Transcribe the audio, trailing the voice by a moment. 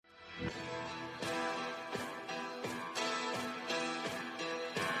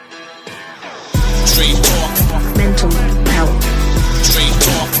Straight talk. Mental health. Straight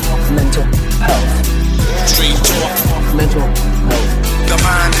talk. Mental health. Straight talk. Mental health. The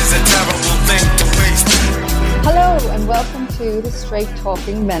mind is a terrible thing to waste. Hello and welcome to the Straight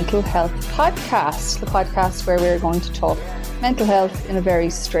Talking Mental Health Podcast, the podcast where we're going to talk mental health in a very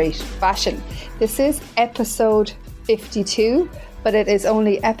straight fashion. This is episode 52, but it is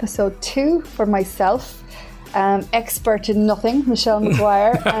only episode 2 for myself, expert in nothing, Michelle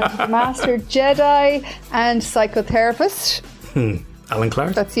McGuire, and master Jedi and psychotherapist. Alan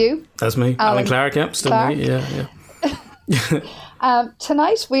Clark. That's you. That's me. Alan Clark, yep, still Clark. me. Yeah.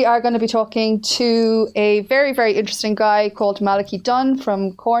 Tonight we are going to be talking to a very, very interesting guy called Malachy Dunn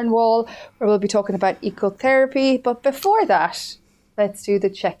from Cornwall, where we'll be talking about ecotherapy. But before that, let's do the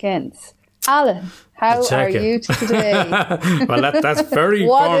check-ins. Alan, how are you today? Well, that's very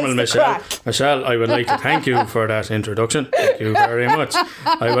What formal, is the Michelle. crack? Michelle, I would like to thank you for that introduction. Thank you very much.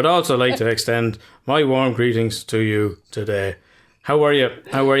 I would also like to extend my warm greetings to you today. How are you?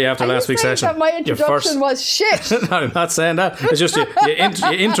 How were you after last week's session? That my introduction was shit. No, I'm not saying that. It's just you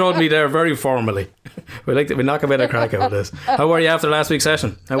introed me there very formally. We knock a bit of crack out of this. How were you after last week's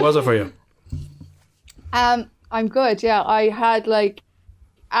session? How was it for you? I'm good. Yeah, I had like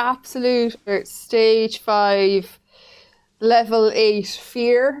absolute stage 5, level 8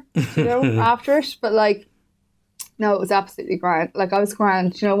 fear, after it. But like, no, it was absolutely grand. Like I was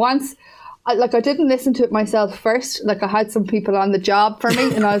grand. Once. I didn't listen to it myself first. Like I had some people on the job for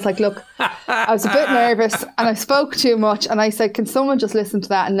me and I was like, look, I was a bit nervous and I spoke too much and I said, can someone just listen to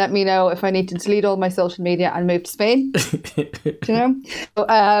that and let me know if I need to delete all my social media and move to Spain? So,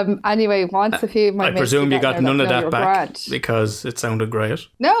 anyway, once a few of my I mates presume you got none of that back grand. because it sounded great.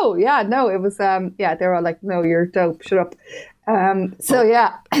 No, it was, they were all like, no, you're dope, shut up. No,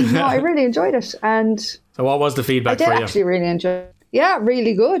 I really enjoyed it. And so what was the feedback for you? I did you? actually really enjoy it. Yeah,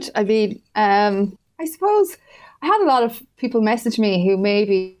 really good. I mean, I suppose I had a lot of people message me who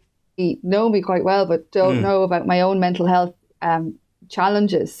maybe know me quite well, but don't know about my own mental health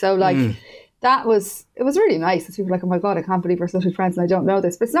challenges. So like it was really nice. It's people like, oh my God, I can't believe we're such good friends and I don't know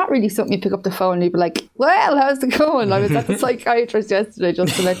this. But it's not really something you pick up the phone and you'd be like, well, how's it going? I was at the psychiatrist yesterday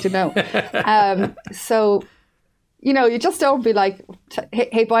just to let you know. So, you just don't be like,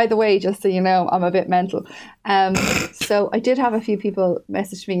 hey, by the way, just so you know, I'm a bit mental. So I did have a few people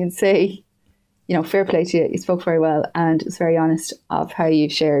message me and say, fair play to you. You spoke very well and it's very honest of how you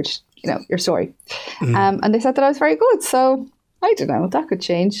shared, your story. And they said that I was very good. So I don't know, that could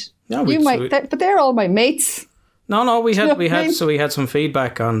change. Yeah, but they're all my mates. No, we had some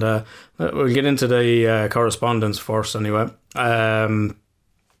feedback on the. We'll get into the correspondence first, anyway.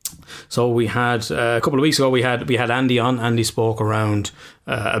 So we had a couple of weeks ago. We had Andy on. Andy spoke around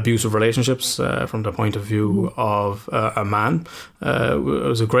abusive relationships from the point of view of a man. It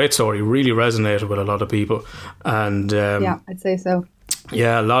was a great story. Really resonated with a lot of people, and yeah, I'd say so.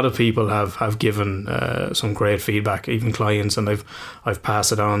 Yeah, a lot of people have given some great feedback, even clients, and I've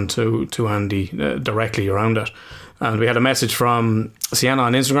passed it on to Andy directly around it. And we had a message from Sienna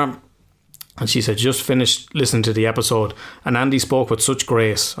on Instagram. And she said, just finished listening to the episode and Andy spoke with such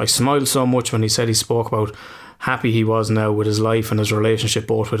grace. I smiled so much when he said he spoke about happy he was now with his life and his relationship,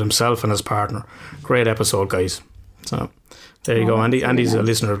 both with himself and his partner. Great episode, guys. So there you go, Andy. Andy's a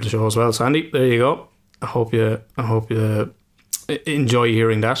listener of the show as well. So Andy, there you go. I hope you enjoy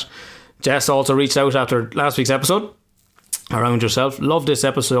hearing that. Jess also reached out after last week's episode around yourself. Loved this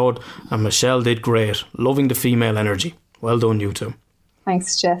episode and Michelle did great. Loving the female energy. Well done, you two.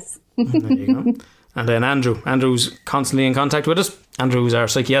 Thanks, Jess. There you go. And then Andrew's constantly in contact with us. Andrew's our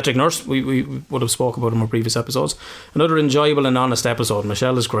psychiatric nurse. We would have spoke about him in our previous episodes. Another enjoyable and honest episode.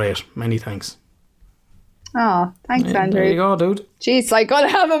 Michelle is great. Many thanks. Oh, thanks, Andrew. There you go, dude. Jeez, I gotta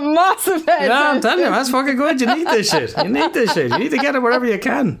have a massive head. Yeah, I'm telling you, that's fucking good. You need this shit. You need to get it wherever you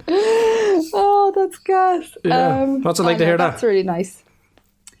can. Oh, that's gas. Yeah. What's it like to hear that? That's really nice.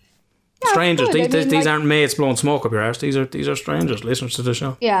 Strangers. Yeah, these aren't mates blowing smoke up your arse. These are strangers, listeners to the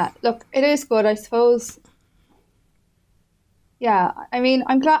show. Yeah, look, it is good, I suppose. Yeah, I mean,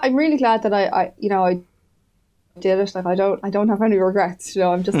 I'm really glad that I did it. Like I don't have any regrets.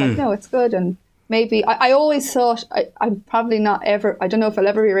 I'm just like, no, it's good. And maybe I always thought I'm probably not ever. I don't know if I'll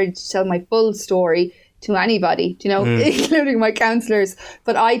ever be ready to tell my full story to anybody, including my counsellors.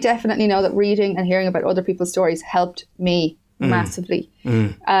 But I definitely know that reading and hearing about other people's stories helped me massively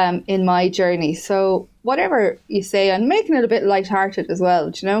in my journey. So whatever you say, and making it a bit lighthearted as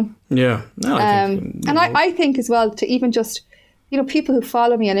well, Yeah. No, I think as well to even just, people who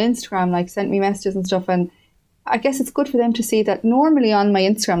follow me on Instagram, like sent me messages and stuff, and I guess it's good for them to see that normally on my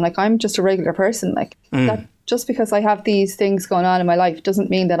Instagram, like I'm just a regular person, like that just because I have these things going on in my life doesn't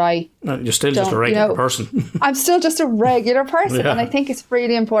mean that You're still just a don't, regular person. I'm still just a regular person. Yeah. And I think it's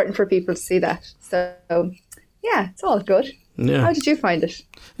really important for people to see that. So, yeah, it's all good. Yeah. How did you find it?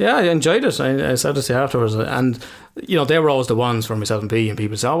 Yeah, I enjoyed it. I said it to you afterwards. And, you know, they were always the ones from myself and P, and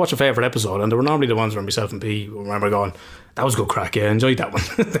people say, oh, what's your favourite episode? And they were normally the ones from myself and P who remember going, that was good crack, yeah, I enjoyed that one.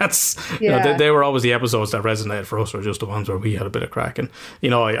 That's, you know, Yeah. they were always the episodes that resonated for us, were just the ones where we had a bit of crack. And, you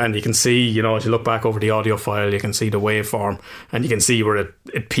know, and you can see, you know, as you look back over the audio file, you can see the waveform, and you can see where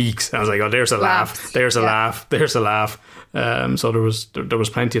it peaks. And I was like, oh, there's a laugh, there's a laugh, there's a laugh. So there was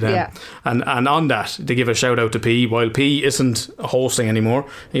plenty of them. Yeah. And on that, to give a shout out to P, while P isn't hosting anymore,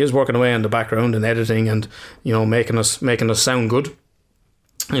 he is working away in the background and editing and, you know, making us sound good.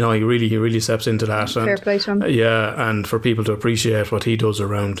 You know, he really steps into that. Fair play to him. Yeah, and for people to appreciate what he does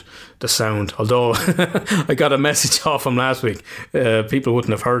around the sound. Although I got a message off him last week. People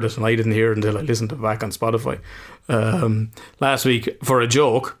wouldn't have heard it, and I didn't hear it until I listened to it back on Spotify. Last week, for a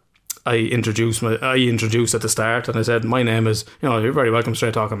joke, I introduced at the start, and I said, my name is, you know, you're very welcome to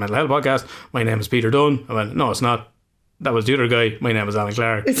Straight Talking Mental Health Podcast. My name is Peter Dunn. I went, no, it's not. That was the other guy. My name is Alan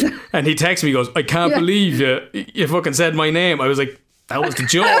Clark. And he texted me, he goes, I can't believe you fucking said my name. I was like, that was the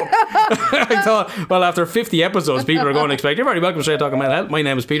joke. I thought, well, after 50 episodes, people are going to expect, you're very welcome to Straight Talking Mental Health. My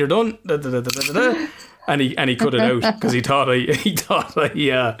name is Peter Dunn. And he cut it out because he thought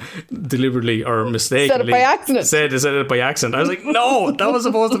I deliberately or mistakenly said it by accident. I was like, no, that was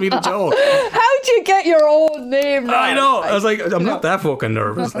supposed to be the joke. How'd you get your own name now? I know. I was like, I'm not that fucking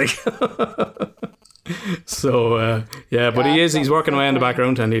nervous. Like, so yeah, but he's working away in the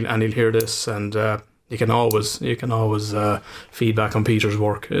background, and he'll hear this, and you can always feedback on Peter's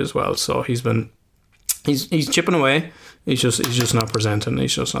work as well. So he's chipping away. He's just not presenting.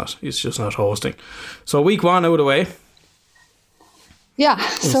 He's just not hosting. So week 1 out of the way. Yeah.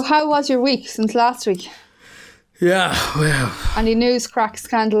 So how was your week since last week? Yeah, well, Any news, crack,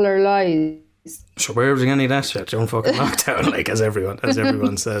 scandal, or lies? so where was any of that shit? During fucking lockdown, like as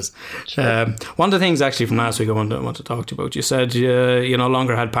everyone says. One of the things actually from last week I want to talk to you about. You said you no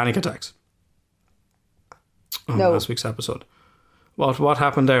longer had panic attacks on last week's episode. What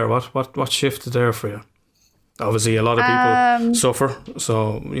happened there? What shifted there for you? Obviously, a lot of people suffer.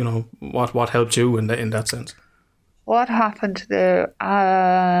 So you know what helped you in that sense. What happened there?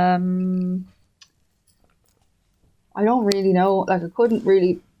 I don't really know. Like, I couldn't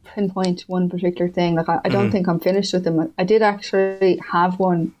really pinpoint one particular thing. Like, I don't think I'm finished with them. I did actually have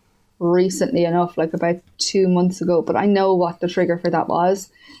one recently enough, like about 2 months ago, but I know what the trigger for that was,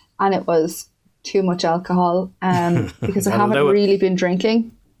 and it was too much alcohol. Because I haven't really been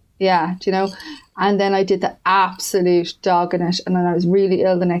drinking. Yeah, do you know? And then I did the absolute dog in it, and then I was really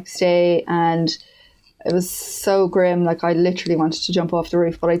ill the next day, and it was so grim. Like, I literally wanted to jump off the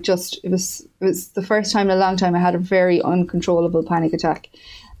roof, but it was the first time in a long time I had a very uncontrollable panic attack.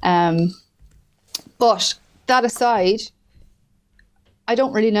 But that aside, I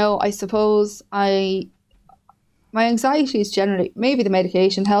don't really know. I suppose my anxiety is generally, maybe the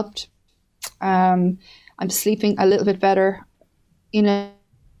medication helped. I'm sleeping a little bit better. You know,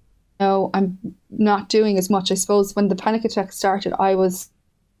 I'm not doing as much. I suppose when the panic attack started, I was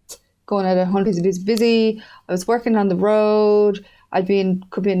going at 100 busy. I was working on the road. Could be in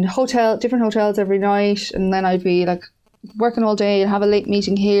different hotels every night, and then I'd be like working all day and have a late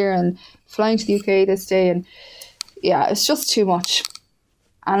meeting here and flying to the UK this day, and yeah, it's just too much.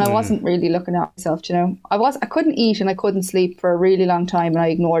 And I wasn't really looking at myself, you know. I couldn't eat and I couldn't sleep for a really long time, and I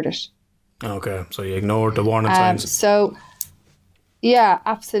ignored it. Okay, so you ignored the warning signs. So yeah,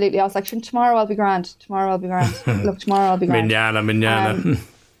 absolutely. I was like, tomorrow I'll be grand. Look, tomorrow I'll be grand. Mignana.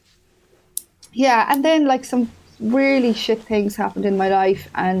 Yeah, and then like some really shit things happened in my life,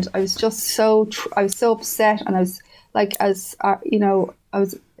 and I was just I was so upset, and I was like, I was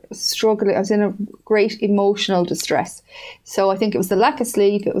struggling. I was in a great emotional distress. So I think it was the lack of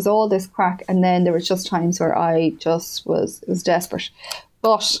sleep. It was all this crack, and then there was just times where I just was desperate.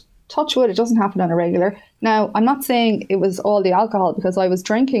 But touch wood, it doesn't happen on a regular. Now, I'm not saying it was all the alcohol, because I was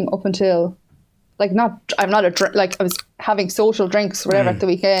drinking up until, like, I was having social drinks, whatever, at the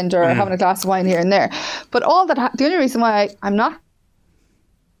weekend, or having a glass of wine here and there. But all that, the only reason why I'm not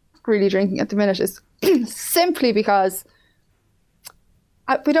really drinking at the minute is simply because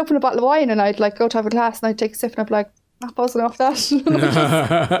we'd open a bottle of wine and I'd like go to have a glass and I'd take a sip and I'd be like, not buzzing off that.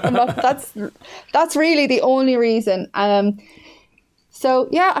 That's really the only reason. So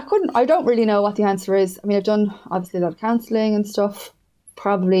yeah, I don't really know what the answer is. I mean, I've done obviously a lot of counselling and stuff.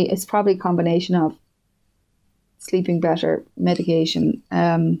 It's probably a combination of sleeping better, medication,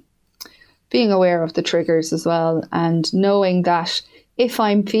 being aware of the triggers as well, and knowing that if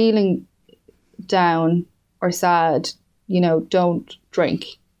I'm feeling down, or sad, don't drink.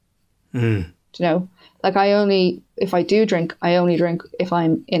 You know, like if I do drink, I only drink if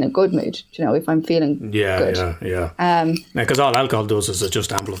I'm in a good mood. You know, if I'm feeling good. Yeah. Because all alcohol does is it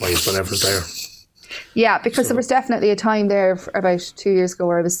just amplifies whatever's there. Yeah, because there was definitely a time there about 2 years ago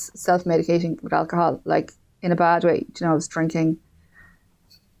where I was self-medicating with alcohol, like in a bad way. You know, I was drinking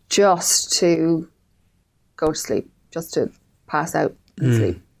just to go to sleep, just to pass out and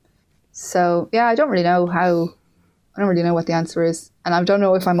sleep. So yeah, I don't really know what the answer is, and I don't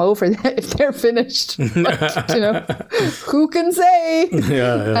know if I'm over if they're finished. But, who can say?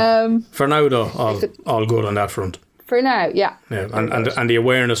 Yeah. For now, though, all good on that front. For now, yeah. Yeah, and the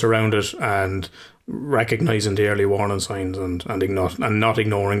awareness around it, and recognising the early warning signs, and not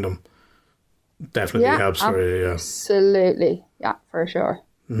ignoring them, definitely helps. Absolutely, yeah, for sure.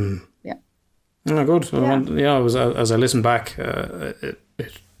 Yeah. Oh, good. Yeah. As I listened back, I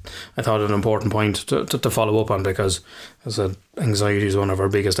thought it an important point to follow up on, because as I said, anxiety is one of our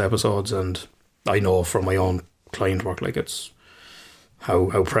biggest episodes, and I know from my own client work, like it's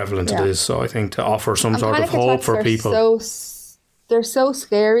how prevalent it is. So I think to offer some sort of hope for people. They're so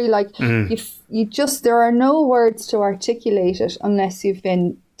scary. Like you just, there are no words to articulate it unless you've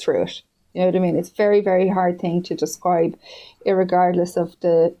been through it. You know what I mean? It's a very, very hard thing to describe, irregardless of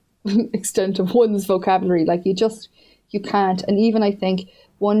the extent of one's vocabulary. Like you can't. And even I think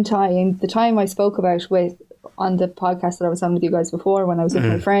the time I spoke about on the podcast that I was on with you guys before, when I was with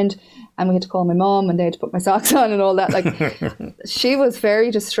my friend, and we had to call my mom and they had to put my socks on and all that, like she was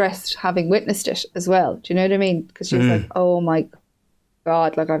very distressed having witnessed it as well. Do you know what I mean? Because she was like, oh my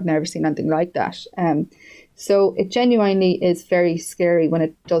God, like I've never seen anything like that. So it genuinely is very scary when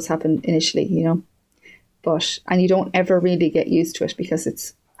it does happen initially, you know. And you don't ever really get used to it because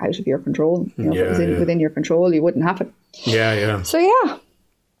it's out of your control. You know, if it was within your control, you wouldn't happen. Yeah. So yeah,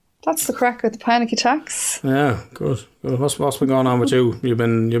 that's the crack with the panic attacks. Yeah, good. What's been going on with you? You've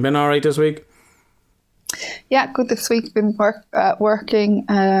been all right this week? Yeah, good this week. Been working.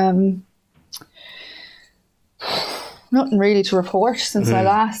 Nothing really to report since we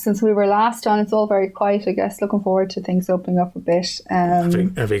were last on. It's all very quiet, I guess. Looking forward to things opening up a bit. Have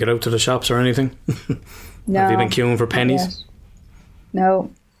you got out to the shops or anything? No. Have you been queuing for pennies?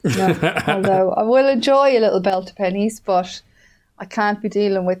 No. Although I will enjoy a little belt of pennies, but I can't be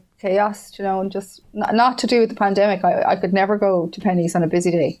dealing with chaos, you know, and just not to do with the pandemic. I could never go to pennies on a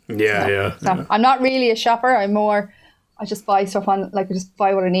busy day. I'm not really a shopper. I just buy stuff I just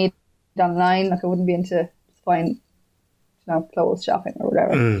buy what I need online. Like I wouldn't be into buying, clothes shopping or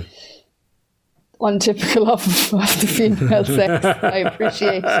whatever. Untypical of the female sex. I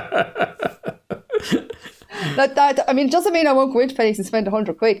appreciate that. I mean, it doesn't mean I won't go into pennies and spend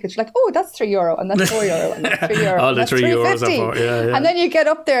 100 quid, because you're like, oh, that's €3 and that's €4 and that's €3 oh, the €3 yeah. And then you get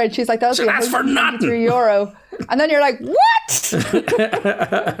up there and she's like, that's for nothing. €3. And then you're like, what?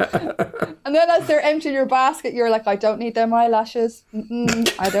 And then as they're emptying your basket, you're like, I don't need them eyelashes.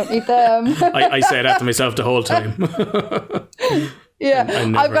 I don't need them. I say that to myself the whole time. Yeah,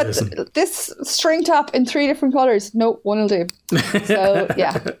 I've got this string top in 3 different colours. No, one will do. So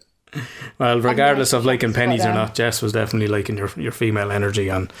yeah. Well, regardless of liking pennies or not, Jess was definitely liking your female energy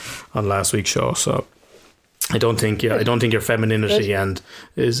on last week's show. So I don't think your femininity and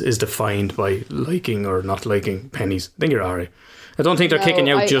is defined by liking or not liking pennies. I think you're alright. I don't think they're kicking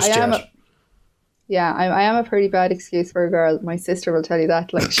you out just yet. I am a pretty bad excuse for a girl. My sister will tell you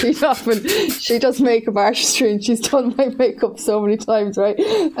that. Like she does makeup artistry and she's done my makeup so many times, right?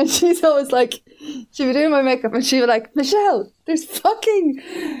 And she's always like, she'll be doing my makeup and she'll be like, Michelle, there's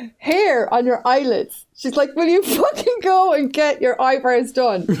fucking hair on your eyelids. She's like, will you fucking go and get your eyebrows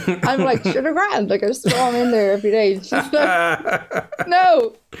done? I'm like, sure, they're grand. Like I just throw them in there every day. She's like,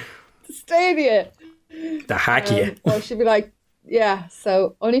 no, stay here. The hack you. Or she'll be like, yeah,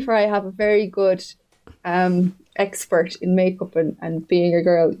 so only for I have a very good expert in makeup and being a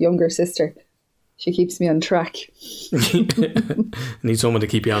girl, younger sister. She keeps me on track. Need someone to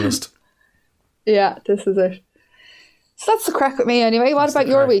keep you honest. Yeah, this is it. So that's the crack with me anyway. What about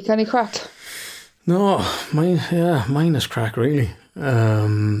your week? Any crack? No, mine is crack really.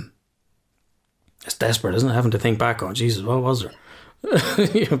 It's desperate, isn't it? Having to think back on, Jesus, what was there?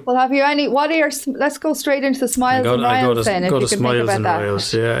 Well, have you any? Let's go straight into the smiles and riles then. Go to smiles and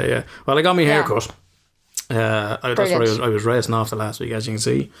riles. Yeah. Well, I got my hair cut. That's where I was racing off the last week, as you can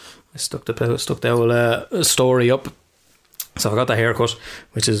see. I stuck the whole story up. So I got the haircut,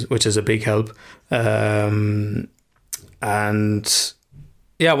 which is a big help. And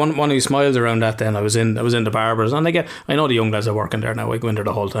yeah, one of these smiles around that. Then I was in the barbers, and I know the young lads are working there now. I go in there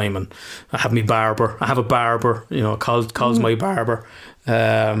the whole time, and I have my barber. I have a barber, calls my barber.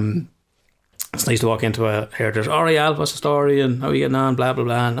 So It's nice to walk into a hairdresser. All right, Al, what's the story? And how are you getting on? Blah, blah,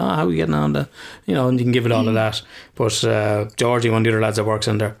 blah. And, how are you getting on? And you can give it all of that. But Georgie, one of the other lads that works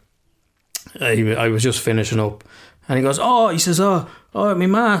in there, I was just finishing up. And he goes, he says, my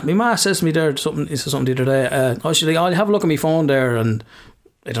ma says to me there something. He said something the other day. I'll have a look at my phone there, and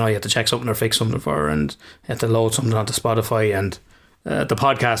I don't know. You had to check something or fix something for her, and you had to load something onto Spotify, and the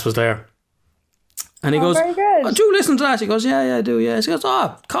podcast was there. And he goes, very good. Do you listen to that? He goes, yeah, I do. Yeah. He goes,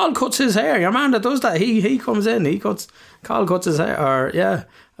 Carl cuts his hair. Your man that does that, he comes in, Carl cuts his hair. Or yeah.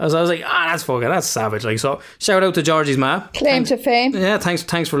 I was like, that's savage. Like, so shout out to Georgie's ma. Claim to fame. Yeah,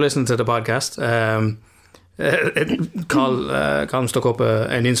 thanks for listening to the podcast. Colin stuck up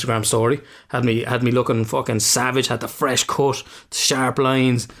an Instagram story, had me looking fucking savage, had the fresh cut, the sharp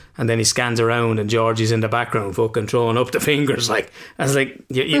lines, and then he scans around and Georgie's in the background fucking throwing up the fingers. Like, I was like,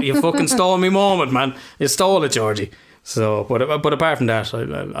 you fucking stole me moment, man. You stole it, Georgie. So, but apart from that,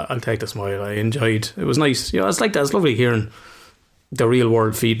 I'll take the smile. I enjoyed. It was nice. It's like that. It's lovely hearing the real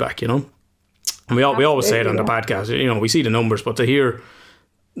world feedback. And we always say it on the podcast. We see the numbers, but to hear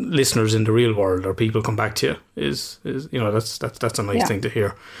listeners in the real world or people come back to you is that's a nice thing to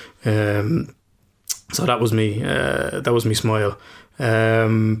hear. So that was me. That was me smile.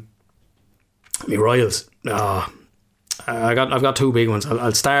 Me Royals. I've got two big ones.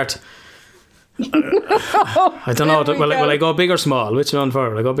 I'll start. I don't know. Will I go big or small? Which one for?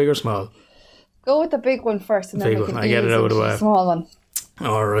 Will I go big or small? Go with the big one first, and then we can I get it out of the way. Small one.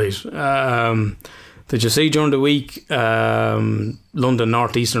 All right. Did you see during the week London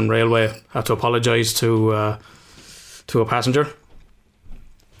North Eastern Railway had to apologise to a passenger?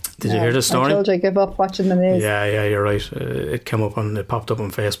 Did you hear this story? I told you I give up watching the news. Yeah, you're right. It popped up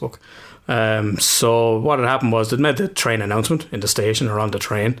on Facebook. So what had happened was they'd made the train announcement in the station or on the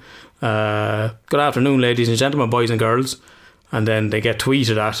train. Good afternoon, ladies and gentlemen, boys and girls. And then they get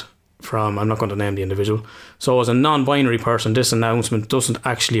tweeted at from, I'm not going to name the individual. So as a non-binary person, this announcement doesn't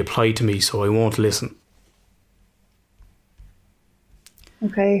actually apply to me, so I won't listen.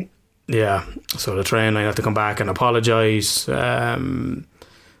 Okay. Yeah, so the train, I had to come back and apologise for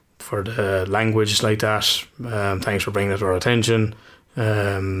the language like that. Thanks for bringing it to our attention,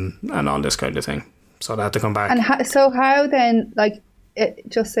 and all this kind of thing. So I had to come back. And how then, like,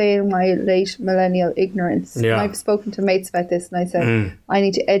 just saying my late millennial ignorance, I've spoken to mates about this, and I said I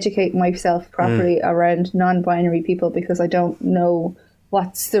need to educate myself properly around non-binary people because I don't know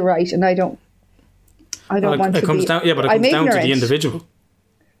what's the right, and I don't want to be. Down to the individual.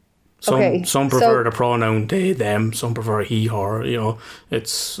 Some prefer the pronoun they, them. Some prefer he, her.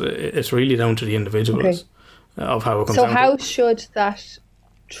 It's really down to the individuals of how it comes. So down how should that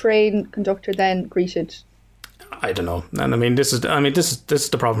train conductor then greet it? I don't know. And I mean, this is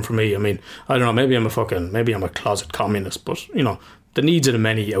the problem for me. I mean, I don't know. Maybe I'm a closet communist, but the needs of the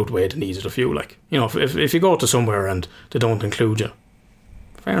many outweigh the needs of the few. Like, if you go to somewhere and they don't include you,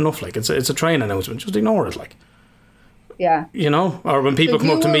 fair enough. Like, it's a train announcement. Just ignore it. Like. Yeah. Or when people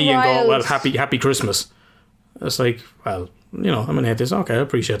come up to me and go, well, happy Christmas. It's like, well, I'm an atheist. Okay, I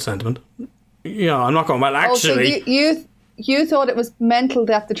appreciate the sentiment. I'm not going, well, actually. So you thought it was mental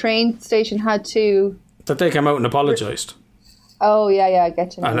that the train station had to. That they came out and apologised. Oh, yeah, I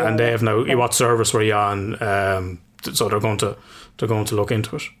get you. And they have now, what service were you on? So they're going to look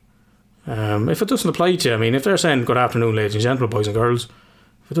into it. If it doesn't apply to you, I mean, if they're saying, good afternoon, ladies and gentlemen, boys and girls,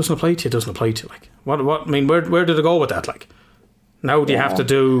 if it doesn't apply to you, it doesn't apply to you. Like, what? I mean, where did it go with that? Like, now do you have to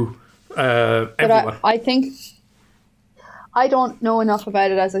do everyone? I think I don't know enough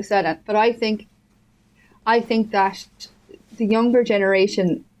about it, as I said, but I think that the younger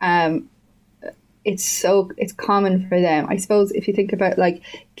generation, it's common for them. I suppose if you think about like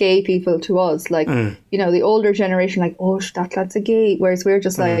gay people to us, like the older generation, like, oh, that lad's a gay, whereas we're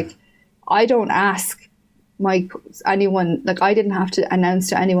just like, I don't ask anyone, like, I didn't have to announce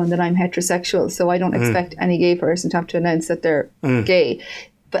to anyone that I'm heterosexual, so I don't expect any gay person to have to announce that they're gay.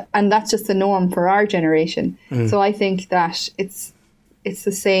 And that's just the norm for our generation. So I think that it's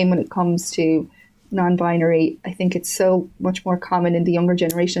the same when it comes to non-binary. I think it's so much more common in the younger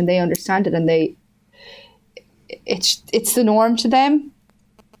generation. They understand it, and it's the norm to them.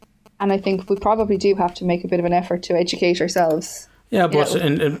 And I think we probably do have to make a bit of an effort to educate ourselves. Yeah,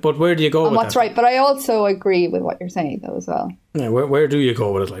 but but where do you go with what's that? right? But I also agree with what you're saying, though, as well. Yeah, where do you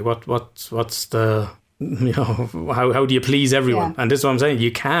go with it? Like, what's the how do you please everyone? Yeah. And this is what I'm saying. You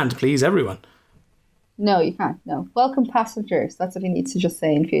can't please everyone. No, you can't. No. Welcome passengers. That's what he needs to just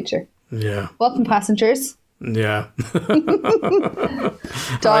say in future. Yeah. Welcome passengers. Yeah. Dogs,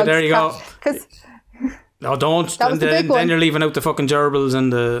 right, there you go. Oh, don't. That was the big then one. you're leaving out the fucking gerbils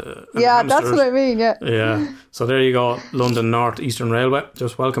and the Yeah, that's hamsters. what I mean. Yeah. Yeah. So there you go, London North Eastern Railway.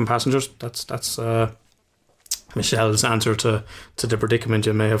 Just welcome passengers. That's Michelle's answer to the predicament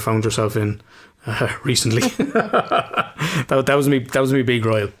you may have found yourself in recently. that was me. That was me big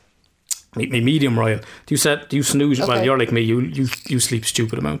royal. Me medium royal. Do you snooze? Okay. Well, you're like me. You sleep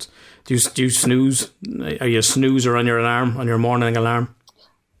stupid amounts. Do you snooze? Are you a snoozer on your alarm, on your morning alarm?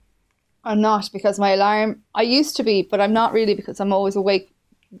 I'm not, because my alarm, I used to be, but I'm not really, because I'm always awake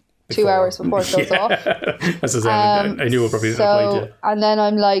 2 hours before it goes off. That's the same. I knew it probably didn't apply to you. And then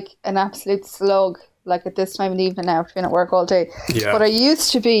I'm like an absolute slug, like at this time of the evening now, after being at work all day. Yeah. But I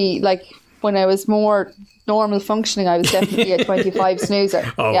used to be, like, when I was more normal functioning, I was definitely a 25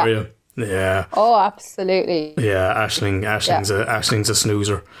 snoozer. Oh, yeah. really? Yeah. Oh, absolutely. Yeah, Ashling's a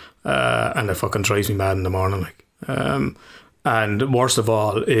snoozer, and it fucking drives me mad in the morning. Like, and worst of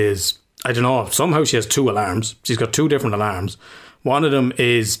all is, I don't know, somehow she has 2 alarms. She's got 2 different alarms. One of them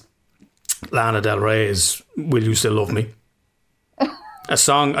is Lana Del Rey's "Will You Still Love Me?" A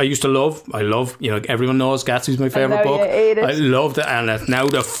song I used to love. I love, everyone knows Gatsby's my favourite book. I loved it, and now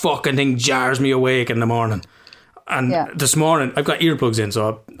the fucking thing jars me awake in the morning. And this morning, I've got earplugs in,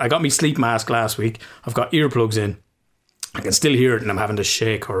 so I got me sleep mask last week. I've got earplugs in. I can still hear it, and I'm having to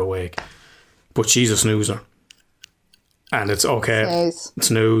shake her awake. But she's a snoozer. And it's okay.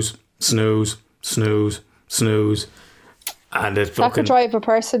 Snooze, snooze, snooze, snooze. And it fucking... That could drive a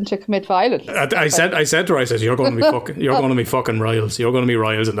person to commit violence. I said to her, I said, you're going to be fucking royals. You're going to be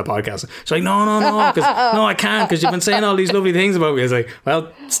royals in the podcast. She's like, no, no, I can't, because you've been saying all these lovely things about me. I was like,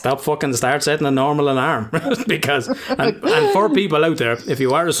 well, start setting a normal alarm. Because, and for people out there, if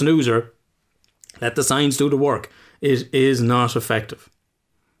you are a snoozer, let the science do the work. It is not effective.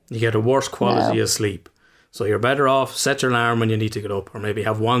 You get a worse quality of sleep. So you're better off, set your alarm when you need to get up, or maybe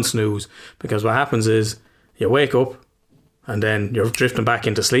have one snooze, because what happens is you wake up and then you're drifting back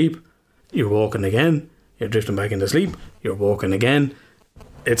into sleep, you're walking again, you're drifting back into sleep, you're walking again.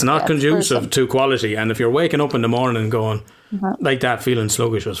 It's not conducive to quality. And if you're waking up in the morning and going like that, feeling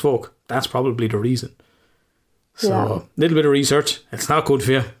sluggish as fuck, that's probably the reason. So a little bit of research, it's not good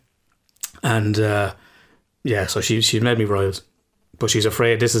for you. And so she's made me royals. But she's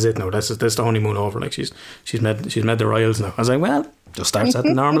afraid this is it now. This is the honeymoon over. Like she's made the royals now. I was like, well, just start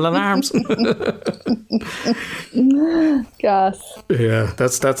setting normal alarms. Gas. Yeah,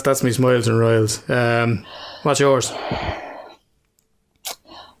 that's me smiles and royals. What's yours?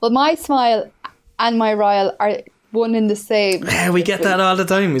 Well, my smile and my royal are one in the same. Yeah, we get that all the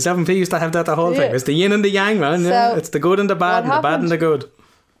time. We 7P used to have that the whole time. It's the yin and the yang, man. Yeah, it's the good and the bad, and the bad and the good.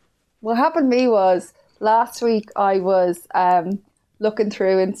 What happened to me was last week I was looking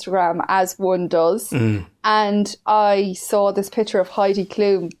through Instagram, as one does, and I saw this picture of Heidi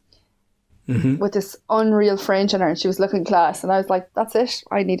Klum with this unreal fringe on her, and she was looking class, and I was like, that's it,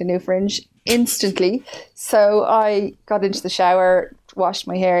 I need a new fringe instantly. So I got into the shower, washed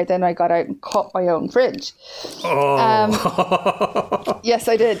my hair, then I got out and cut my own fringe. Yes,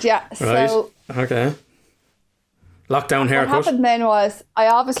 I did. Right. So okay, lockdown haircut. What happened then was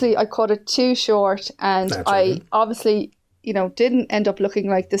I cut it too short, and Naturally. I obviously didn't end up looking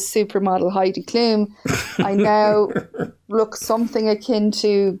like the supermodel Heidi Klum. I now look something akin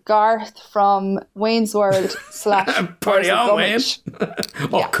to Garth from Wayne's World / Party on, Wayne.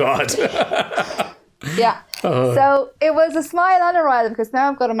 Oh, God. Yeah. So it was a smile and a rile, because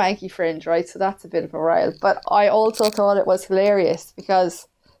now I've got a manky fringe, right? So that's a bit of a rile. But I also thought it was hilarious, because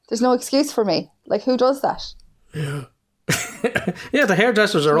there's no excuse for me. Like, who does that? Yeah. Yeah, the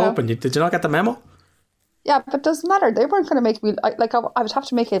hairdressers are open. Did you not get the memo? Yeah, but it doesn't matter. They weren't going to make me... I would have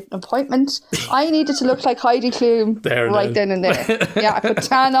to make an appointment. I needed to look like Heidi Klum then and there. Yeah, I put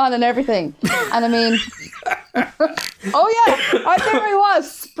tan on and everything. And I mean... oh, yeah. There I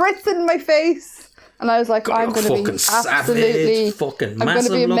was, spritzing my face. And I was like, I'm going to be absolutely... Fucking I'm going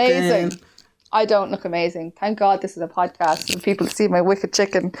to be amazing. Looking. I don't look amazing. Thank God this is a podcast and people see my wicked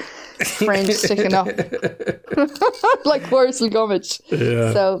chicken fringe sticking up. Like Wurzel Gummidge.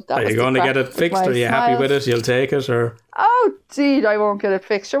 Yeah. So that are you going to get it fixed? Are you happy with it? You'll take it? Or? Oh, gee, I won't get it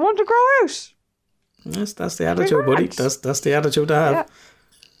fixed. I want to grow out. Yes, that's the attitude, buddy. That's the attitude to have. Yeah.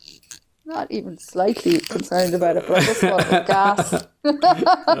 Not even slightly concerned about it, but I just thought it was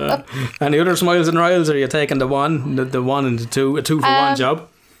gas. Any other smiles and royals? Are you taking the one and the two, a 2-for-1 job?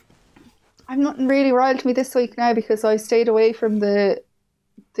 I'm not really royal to me this week now, because I stayed away from the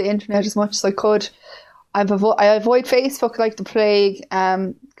internet as much as I could. I avoid Facebook like the plague,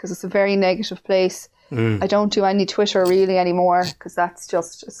 because it's a very negative place. I don't do any Twitter really anymore, because that's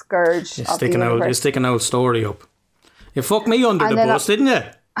just a scourge. You're sticking out story up. You fucked me under the bus, didn't you?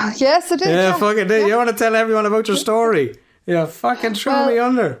 Yes, I did. Yeah, fucking did. You want to tell everyone about your story? Yeah, fucking throw me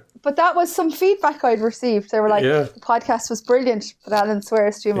under. But that was some feedback I'd received. They were like, Yeah. the podcast was brilliant, but Alan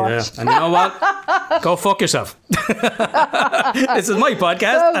swears too Yeah, much. and you know what? Go fuck yourself. This is my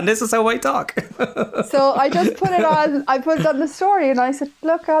podcast, and this is how I talk. So I just put it on. I put it on the story, and I said,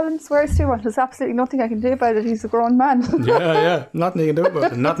 "Look, Alan swears too much. There's absolutely nothing I can do about it. He's a grown man." Yeah. Nothing you can do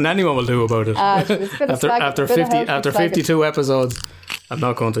about it. Nothing anyone will do about it. It's been a slag- after been a 50, healthy after slag. 52 episodes, I'm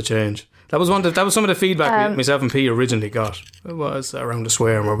not going to change. That was some of the feedback myself and P originally got. It was around the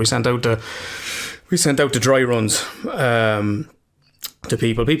swearing, where we sent out the dry runs to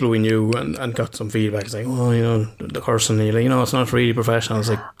people we knew, and got some feedback. It's like, oh, you know, the cursing, you know, it's not really professional. It's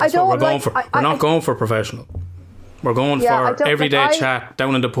like, that's what we're going for. We're not going for professional. We're going for everyday chat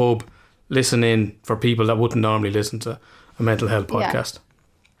down in the pub, listening for people that wouldn't normally listen to a mental health podcast.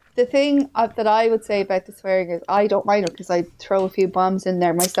 The thing that I would say about the swearing is I don't mind it because I throw a few bombs in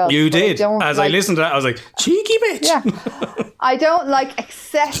there myself. You but did. I listened to that, I was like, cheeky bitch. Yeah. I don't like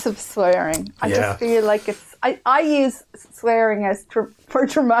excessive swearing. I just feel like it's... I use swearing as for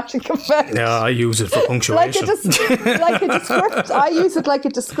dramatic effect. Yeah, I use it for punctuation. I use it like a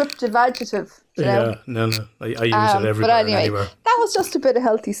descriptive adjective. You know? Yeah, no. I use it everywhere but anyway, and anywhere. that was just a bit of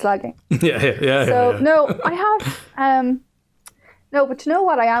healthy slagging. Yeah. So, no, I have... No, but you know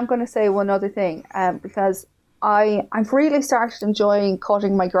what? I am going to say one other thing, because I've really started enjoying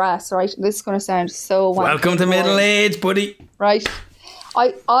cutting my grass, right? This is going to sound so... Welcome to middle age, buddy. Right.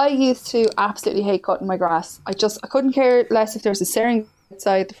 I used to absolutely hate cutting my grass. I couldn't care less if there was a staring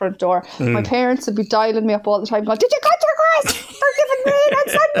outside the front door. My parents would be dialing me up all the time going, "Did you cut your grass? You're giving me on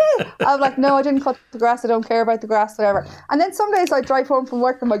Sunday." I'm like, "No, I didn't cut the grass. I don't care about the grass, whatever." And then some days I'd drive home from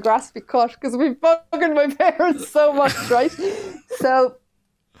work and my grass would be cut because we'd be bugging my parents so much, right? So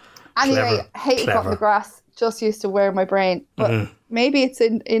anyway, hating cutting the grass just used to wear my brain. But maybe it's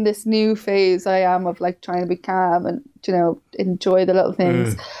in this new phase I am of like trying to be calm and, you know, enjoy the little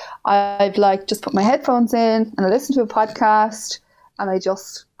things. I've like just put my headphones in and I listen to a podcast and I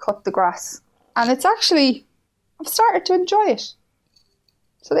just cut the grass. And it's actually, I've started to enjoy it.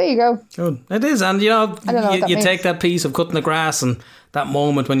 So there you go. Good. It is, and you know, you means. take that piece of cutting the grass and that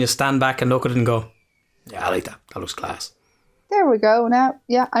moment when you stand back and look at it and go, yeah, I like that. That looks class. There we go now.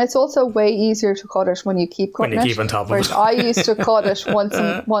 Yeah, and it's also way easier to cut it when you keep cutting it. When you keep on top of Whereas it. I used to cut it once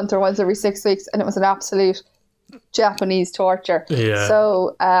a month or once every 6 weeks and it was an absolute Japanese torture. Yeah.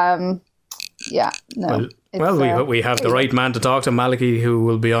 So, yeah, no. Well, we have the right man to talk to, Malachy, who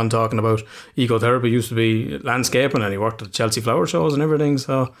will be on talking about ecotherapy. Used to be landscaping and he worked at Chelsea flower shows and everything.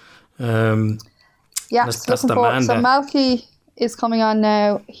 So, that's the man. So Malachy is coming on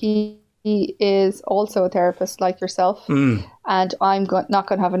now. He is also a therapist like yourself, and I'm not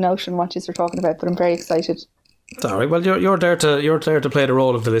going to have a notion what you're talking about, but I'm very excited. It's all right. Well, you're there to play the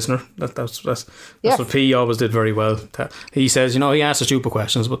role of the listener. That's what P always did very well. He says, you know, he asks stupid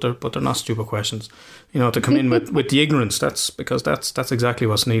questions, but they're not stupid questions. You know, to come in with the ignorance. That's exactly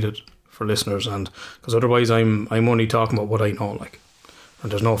what's needed for listeners, and because otherwise I'm only talking about what I know, like,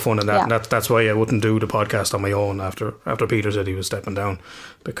 and there's no fun in that. Yeah. And that's why I wouldn't do the podcast on my own after Peter said he was stepping down,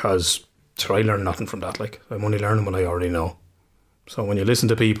 because I learn nothing from that. Like, I'm only learning what I already know. So when you listen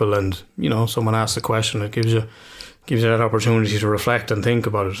to people and, you know, someone asks a question, it gives you that opportunity to reflect and think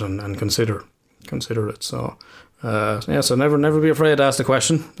about it and consider it. So, so never be afraid to ask the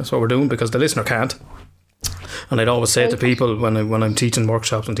question. That's what we're doing, because the listener can't. And I'd always say to people when I'm teaching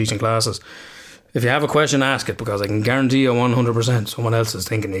workshops and teaching classes, if you have a question, ask it, because I can guarantee you 100% someone else is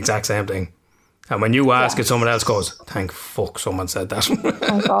thinking the exact same thing. And when you ask it, someone else goes, "Thank fuck someone said that."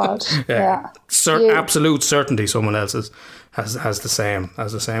 Oh God. Yeah. Absolute certainty someone else has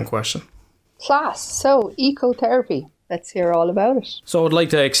the same question. Class. So ecotherapy. Let's hear all about it. So I'd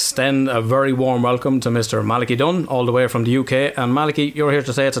like to extend a very warm welcome to Mr. Malachy Dunn, all the way from the UK. And Malachy, you're here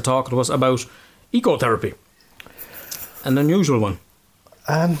today to talk to us about ecotherapy. An unusual one.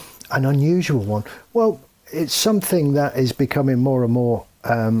 An unusual one. Well, it's something that is becoming more and more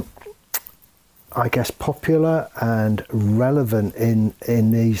I guess popular and relevant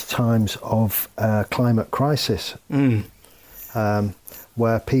in these times of climate crisis,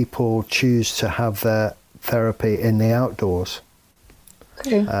 where people choose to have their therapy in the outdoors.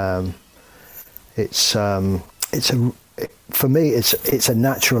 Okay. For me, it's a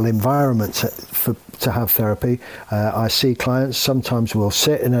natural environment to have therapy. I see clients sometimes will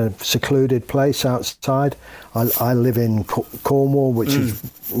sit in a secluded place outside. I live in Cornwall, which is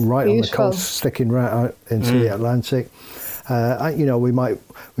right Beautiful. on the coast, sticking right out into the Atlantic.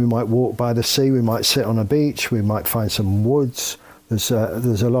 We might walk by the sea. We might sit on a beach. We might find some woods. There's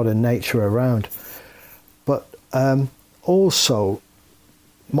a lot of nature around, but also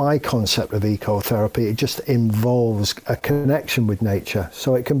my concept of ecotherapy, it just involves a connection with nature.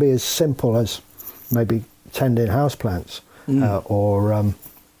 So it can be as simple as maybe tending houseplants or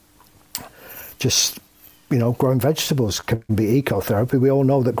just, growing vegetables can be ecotherapy. We all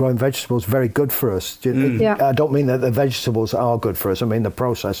know that growing vegetables is very good for us. Yeah. I don't mean that the vegetables are good for us. I mean the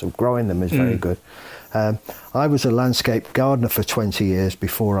process of growing them is very good. I was a landscape gardener for 20 years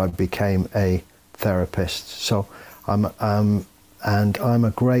before I became a therapist. So I'm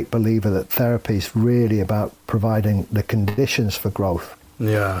a great believer that therapy is really about providing the conditions for growth.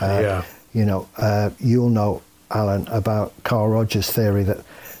 Yeah. You'll know, Alan, about Carl Rogers' theory that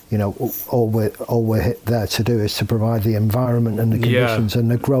all we're there to do is to provide the environment and the conditions, and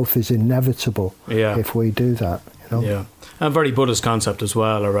the growth is inevitable if we do that. Yeah, a very Buddhist concept as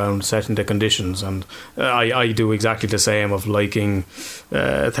well around setting the conditions, and I do exactly the same of liking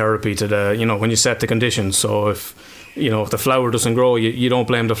therapy to the when you set the conditions. So if the flower doesn't grow, you don't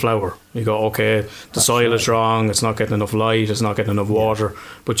blame the flower. You go, okay, the soil is wrong, it's not getting enough light, it's not getting enough water,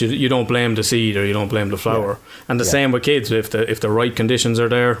 but you don't blame the seed or you don't blame the flower. And the same with kids. If the right conditions are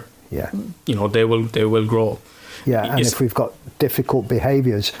there, they will grow. Yeah, and if we've got difficult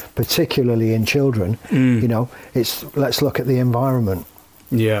behaviours, particularly in children, it's let's look at the environment.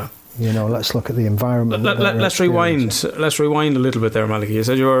 Yeah. Let's look at the environment. Let's rewind. Let's rewind a little bit there, Malachy. You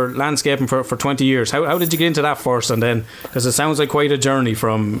said you were landscaping for 20 years. How did you get into that first, and then, because it sounds like quite a journey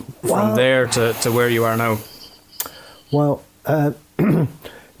from there to where you are now. Well,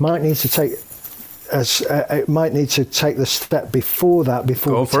 might need to take the step before that.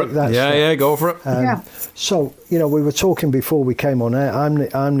 Go for it. Yeah, go for it. So we were talking before we came on air. I'm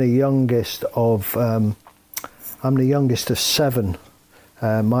the youngest of 7.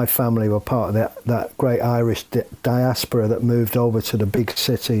 My family were part of that great Irish diaspora that moved over to the big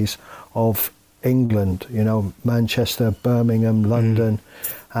cities of England, Manchester, Birmingham, London,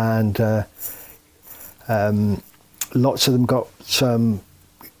 and lots of them got some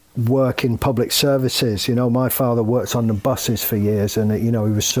work in public services. My father worked on the buses for years, and he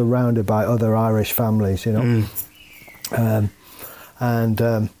was surrounded by other Irish families.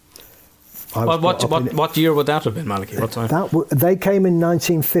 What year would that have been, Malachy? What time? They came in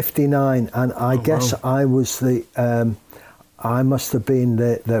 1959, and I guess I was I must have been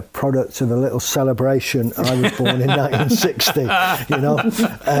the product of a little celebration. I was born in 1960,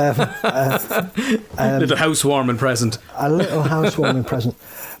 little housewarming present. A little housewarming present.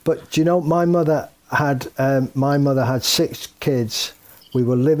 But my mother had 6 kids. We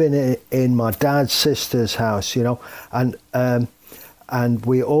were living in my dad's sister's house, and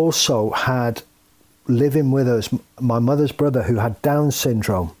we also had living with us my mother's brother who had Down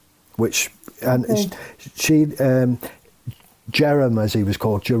syndrome, Jerome, as he was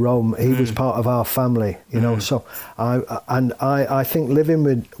called, Jerome, he was part of our family, So I think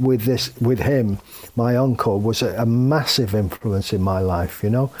living with him, my uncle, was a massive influence in my life,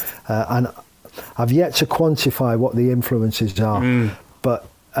 and I've yet to quantify what the influences are, but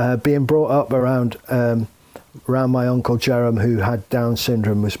being brought up around my uncle Jerome, who had Down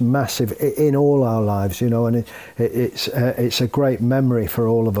syndrome, was massive in all our lives, and it's a great memory for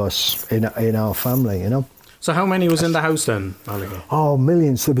all of us in our family, So how many was in the house then, Malachy? Oh,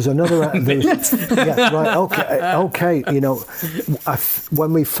 millions. There was another... Okay.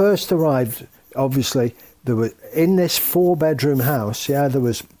 When we first arrived, obviously, there were in this 4-bedroom house, there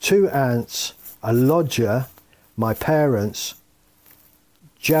was 2 aunts, a lodger, my parents,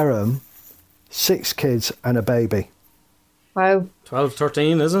 Jerome, 6 kids and a baby. Wow. 12,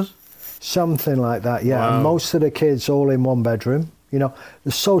 13, is it? Something like that, yeah. Wow. And most of the kids all in 1 bedroom.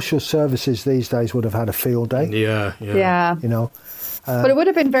 The social services these days would have had a field day. Yeah. But it would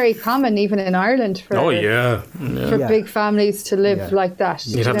have been very common even in Ireland for big families to live like that.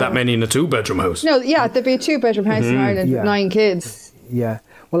 You'd have that many in a 2-bedroom house. No, there'd be a 2-bedroom house in Ireland with 9 kids. Yeah.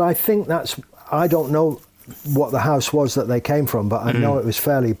 Well, I think I don't know what the house was that they came from, but I know it was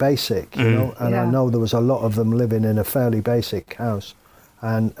fairly basic, and I know there was a lot of them living in a fairly basic house,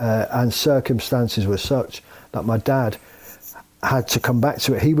 and circumstances were such that my dad had to come back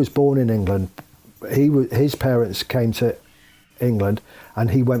to it. He was born in England. His parents came to England,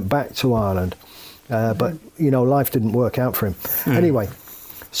 and he went back to Ireland. But life didn't work out for him. Anyway,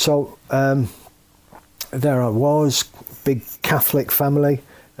 so there I was, big Catholic family.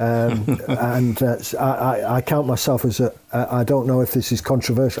 And I count myself as I don't know if this is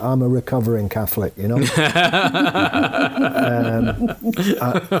controversial, I'm a recovering Catholic, you know.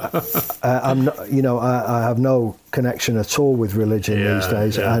 I'm not, you know, I have no connection at all with religion these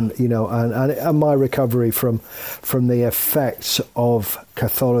days, and you know, and my recovery from the effects of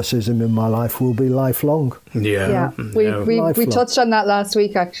Catholicism in my life will be lifelong. We touched on that last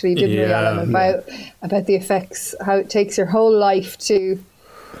week, actually, didn't we, Alan, about the effects, how it takes your whole life to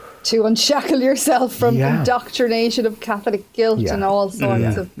unshackle yourself from indoctrination of Catholic guilt and all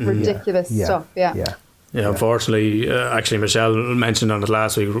sorts of ridiculous stuff. Yeah, unfortunately, actually, Michelle mentioned on it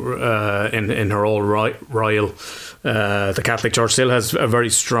last week in her old royal, the Catholic Church still has a very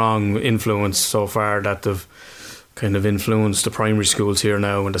strong influence so far that they've kind of influenced the primary schools here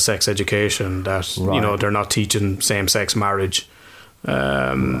now in the sex education, that you know, they're not teaching same-sex marriage.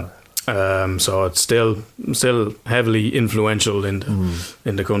 So it's still heavily influential in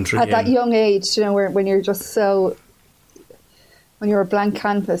the country at that young age. You know, when you're just when you're a blank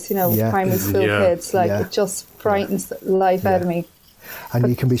canvas, you know, primary school kids, like it just frightens the life out of me. And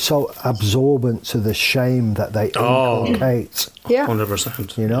you can be so absorbent to the shame that they inculcate.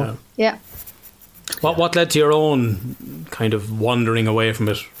 100%. You know. Yeah. What led to your own kind of wandering away from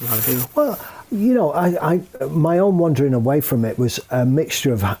it? Well, you know, I my own wandering away from it was a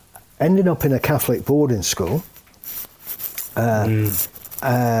mixture of ending up in a Catholic boarding school,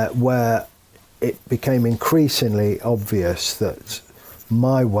 where it became increasingly obvious that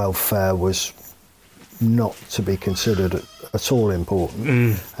my welfare was not to be considered at all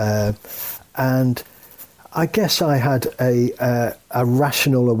important. And I guess I had a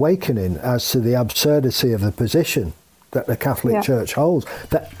rational awakening as to the absurdity of the position that the Catholic Church holds.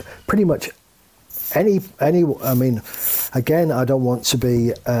 That pretty much any, I mean, again, I don't want to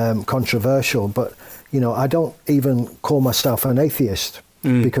be controversial, but, you know, I don't even call myself an atheist,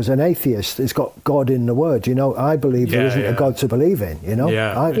 because an atheist has got God in the Word. You know, I believe there isn't a God to believe in, you know.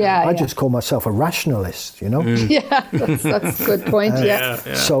 I just call myself a rationalist, you know. That's a good point,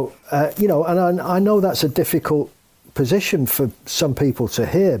 So, you know, and I know that's a difficult position for some people to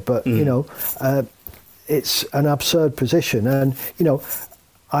hear, but, you know, it's an absurd position. And, you know,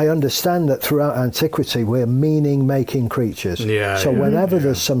 I understand that throughout antiquity we're meaning-making creatures. So whenever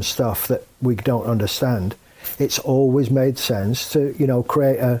there's some stuff that we don't understand, it's always made sense to, you know,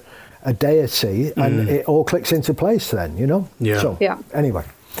 create a deity, and it all clicks into place then, you know. So anyway,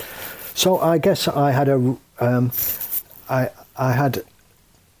 so I guess I had I had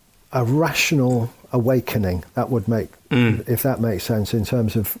a rational awakening, that would make, if that makes sense, in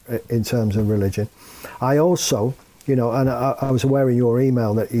terms of religion. I also, you know, and I was aware in your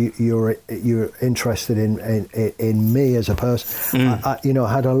email that you're interested in me as a person. You know,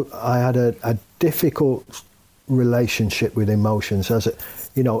 I had a difficult relationship with emotions, as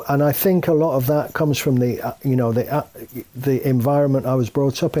you know, and I think a lot of that comes from the you know, the environment I was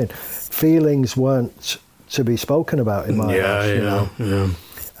brought up in. Feelings weren't to be spoken about in my house, you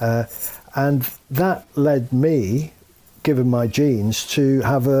know. And that led me, given my genes, to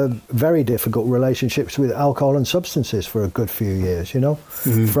have a very difficult relationships with alcohol and substances for a good few years, you know.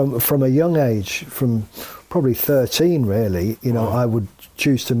 From a young age, from probably 13 really, you know, I would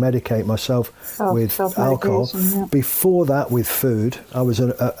choose to medicate myself with alcohol. Before that, with food. I was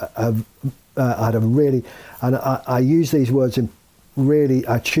I had a really, and I use these words in really,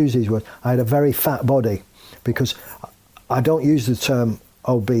 I choose these words, I had a very fat body, because I don't use the term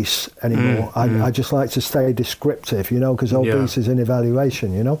obese anymore. I just like to stay descriptive, you know, because obese is an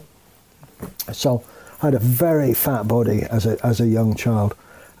evaluation, you know. So I had a very fat body as a young child,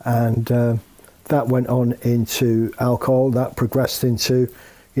 and that went on into alcohol. That progressed into,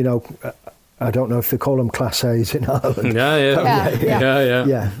 you know, I don't know if they call them Class A's in Ireland.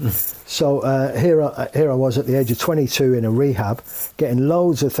 Yeah. So here I was at the age of 22 in a rehab, getting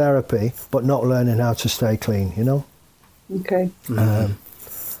loads of therapy, but not learning how to stay clean, you know. Okay.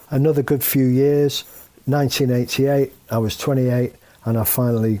 Another good few years, 1988, I was 28, and I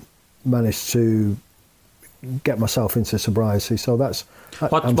finally managed to get myself into sobriety. So that's...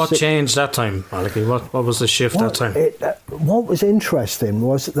 What changed that time, Malachy? What was the shift that time? What was interesting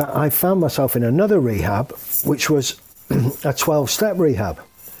was that I found myself in another rehab, which was a 12-step rehab,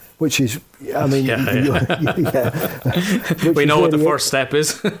 which is, I mean... We know what the first step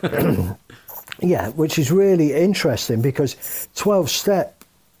is. Yeah, which is really interesting, because 12-step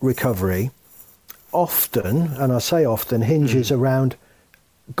recovery often, and I say often, hinges around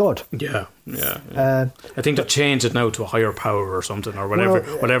God. I think they've changed it now to a higher power or something, or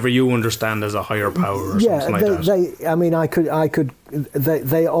whatever you understand as a higher power or something like that.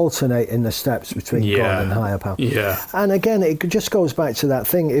 They alternate in the steps between God and higher power. Yeah. And again, it just goes back to that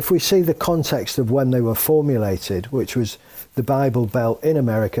thing. If we see the context of when they were formulated, which was the Bible Belt in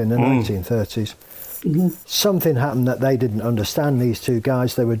America in the 1930s, something happened that they didn't understand, these two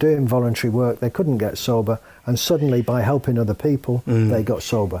guys. They were doing voluntary work. They couldn't get sober. And suddenly, by helping other people, they got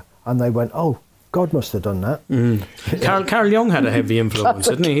sober. And they went, oh, God must have done that. Carl Jung had a heavy influence,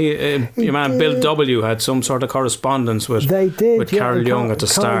 didn't he? Your man Bill W. had some sort of correspondence with Carl Jung at the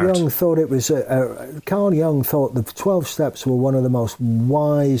start. Carl Jung thought it was Carl Jung thought the 12 steps were one of the most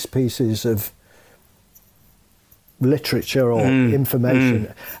wise pieces of literature or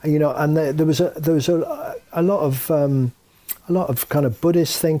information, and there was a lot of kind of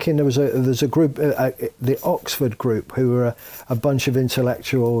Buddhist thinking. There's a group, the Oxford group, who were a bunch of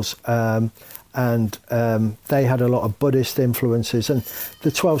intellectuals, and they had a lot of Buddhist influences, and the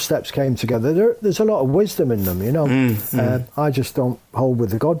 12 steps came together. There's a lot of wisdom in them, I just don't hold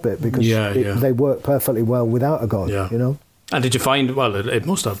with the God bit because they work perfectly well without a God, And did you find, it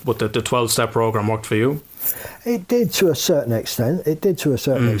must have, but the 12-step program worked for you? It did to a certain extent.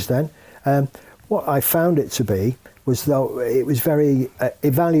 What I found it to be was, though, it was very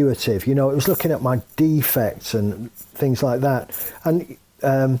evaluative. It was looking at my defects and things like that. And,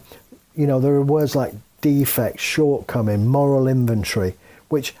 there are words like defect, shortcoming, moral inventory,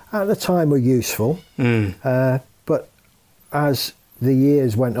 which at the time were useful. But as the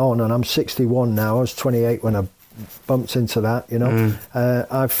years went on, and I'm 61 now, I was 28 when I bumped into that,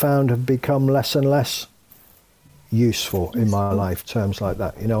 I've found have become less and less useful in my life, terms like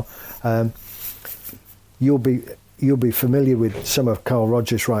that, you'll be familiar with some of Carl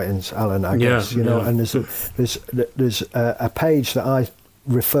Rogers' writings, Alan, I guess, and there's a page that I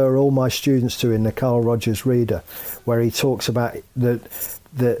refer all my students to in the Carl Rogers Reader, where he talks about the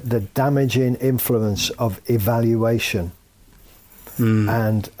damaging influence of evaluation,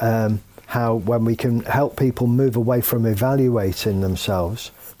 and how when we can help people move away from evaluating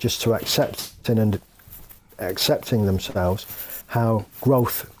themselves just to accepting themselves, how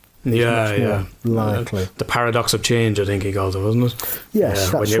growth is much more likely. The paradox of change, I think he calls it, wasn't it?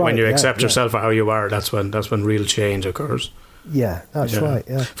 Yes, that's right. When you accept yourself for how you are, that's when real change occurs. Yeah, that's right.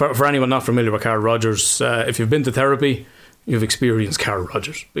 Yeah. For anyone not familiar with Carl Rogers, if you've been to therapy, you've experienced Carl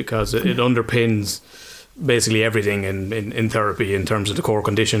Rogers, because it underpins basically everything in therapy in terms of the core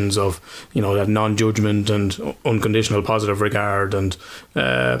conditions of that non-judgment and unconditional positive regard. And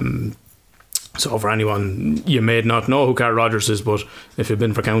so for anyone, you may not know who Carl Rogers is, but if you've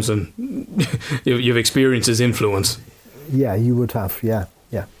been for counselling, you've experienced his influence. Yeah, you would have. Yeah.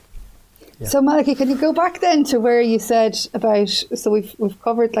 So Malachy, can you go back then to where you said about, so we've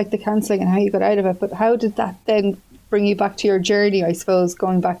covered like the counselling and how you got out of it, but how did that then bring you back to your journey, I suppose,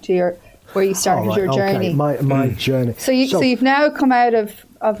 going back to where you started your journey? My journey. So you've now come out of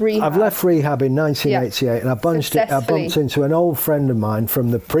rehab. I've left rehab in 1988, and I bumped into an old friend of mine from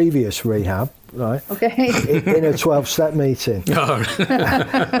the previous rehab, right? Okay. in a 12-step meeting.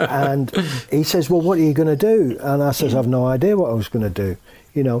 And he says, well, what are you going to do? And I says, I've no idea what I was going to do,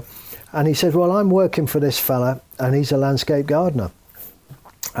 And he said, well, I'm working for this fella, and he's a landscape gardener.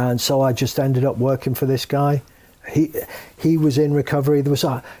 And so I just ended up working for this guy. He was in recovery. There's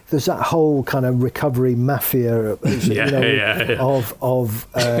that whole kind of recovery mafia, of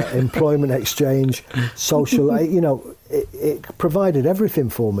employment exchange, social. It provided everything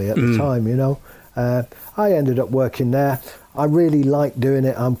for me at the time. I ended up working there. I really like doing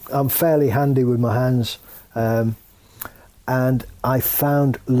it. I'm fairly handy with my hands, and I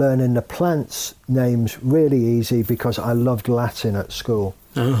found learning the plants' names really easy because I loved Latin at school.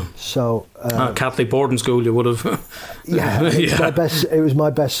 Oh. So Catholic boarding school, you would have. It was my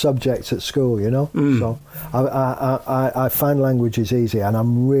best subject at school, So I find languages easy, and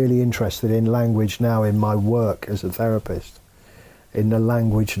I'm really interested in language now in my work as a therapist, in the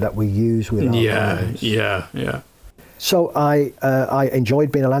language that we use with our clients. Yeah. So I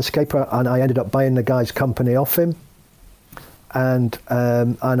enjoyed being a landscaper, and I ended up buying the guy's company off him, and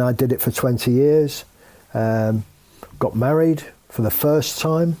I did it for 20 years. Got married for the first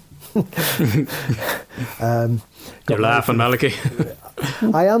time. You're laughing, Malachy.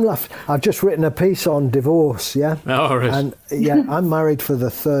 I am laughing. I've just written a piece on divorce, yeah? Oh, right. And I'm married for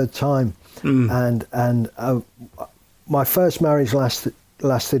the third time. And my first marriage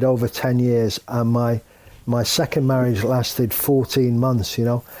lasted over 10 years, and my second marriage lasted 14 months,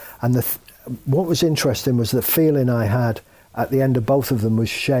 And what was interesting was the feeling I had at the end of both of them was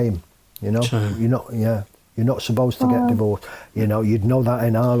shame, Shame. You're not supposed to get divorced. You know, you'd know that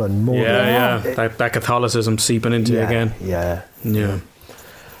in Ireland more. That Catholicism seeping into you again. Yeah.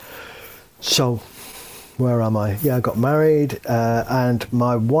 So, where am I? Yeah, I got married, and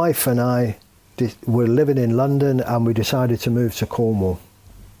my wife and I were living in London, and we decided to move to Cornwall.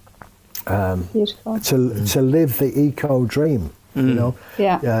 Beautiful. To live the eco dream, you know,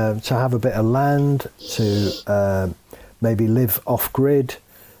 to have a bit of land, to maybe live off grid,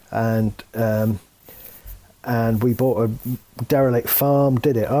 and we bought a derelict farm,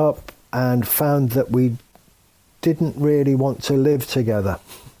 did it up, and found that we didn't really want to live together.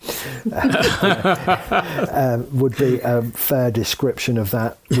 Would be a fair description of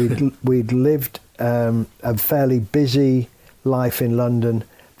that. We'd lived a fairly busy life in London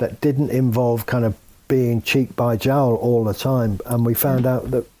that didn't involve kind of being cheek by jowl all the time, and we found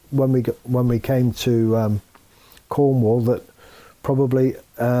out that when we came to Cornwall that probably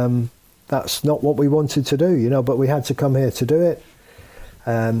that's not what we wanted to do, you know. But we had to come here to do it.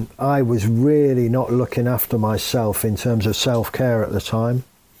 I was really not looking after myself in terms of self-care at the time.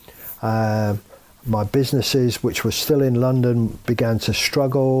 My businesses, which were still in London, began to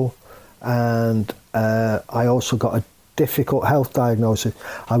struggle, and I also got a difficult health diagnosis.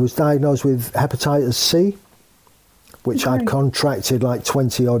 I was diagnosed with hepatitis C, which I'd contracted like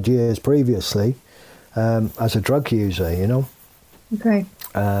 20 odd years previously as a drug user, you know. Okay.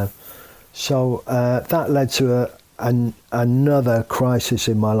 So that led to another crisis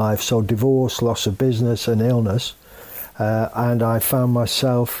in my life. So divorce, loss of business and illness. And I found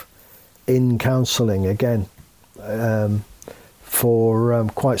myself in counselling again for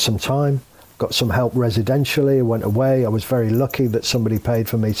quite some time. Got some help residentially. I went away. I was very lucky that somebody paid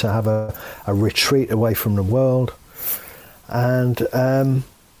for me to have a retreat away from the world, and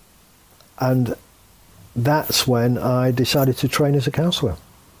that's when I decided to train as a counsellor.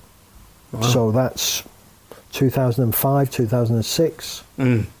 Wow. So that's 2005, 2006.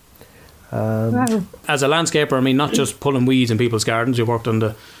 Wow. As a landscaper, I mean, not just pulling weeds in people's gardens. You worked on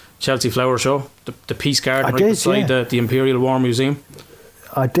the Chelsea Flower Show, the Peace Garden beside the Imperial War Museum.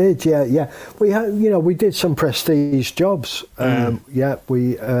 I did, yeah. We had, we did some prestige jobs.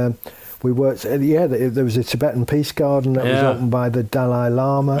 We worked. There was a Tibetan Peace Garden that was opened by the Dalai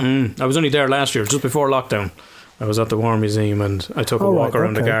Lama. I was only there last year, just before lockdown. I was at the War Museum and I took a walk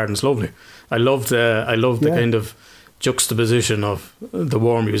around the garden. It's lovely. I loved the kind of juxtaposition of the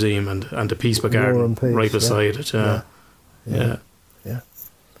War Museum and the Peace Garden right beside it. Yeah.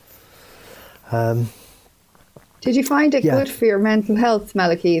 Did you find it good for your mental health,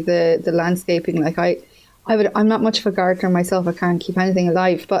 Malachy, the landscaping? Like I'm not much of a gardener myself. I can't keep anything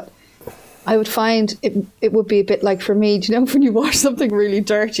alive, but I would find it would be a bit like for me, do you know, when you wash something really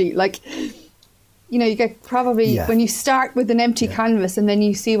dirty, like, you know, you get probably when you start with an empty canvas and then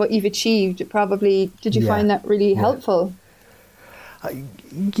you see what you've achieved, did you find that really helpful?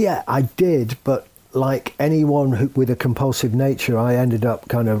 Yeah, I did, but like anyone with a compulsive nature, I ended up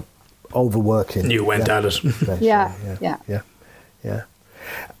kind of overworking. You went at it. Yeah.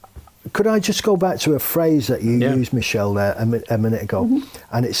 Could I just go back to a phrase that you used, Michelle, there a minute ago?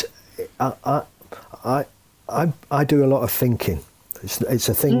 And it's I do a lot of thinking. It's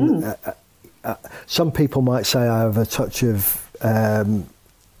a thing. Some people might say I have a touch of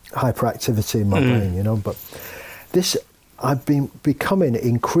hyperactivity in my brain, you know, but I've been becoming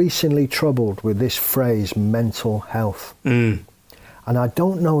increasingly troubled with this phrase, mental health. And I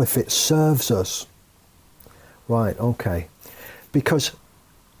don't know if it serves us. Right, okay. Because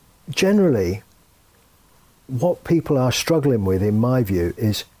generally, what people are struggling with, in my view,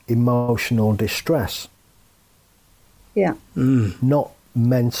 is emotional distress. Yeah. Not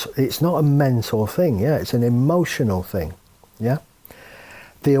mental. It's not a mental thing, it's an emotional thing,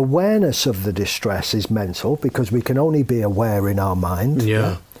 The awareness of the distress is mental because we can only be aware in our mind.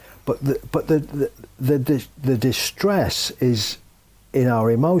 But the distress is in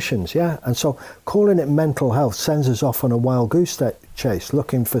our emotions, and so calling it mental health sends us off on a wild goose chase,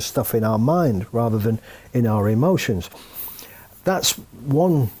 looking for stuff in our mind rather than in our emotions. That's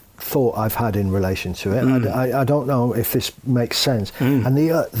one thought I've had in relation to it. I don't know if this makes sense. And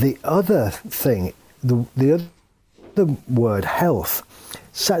the other thing, the other word, health,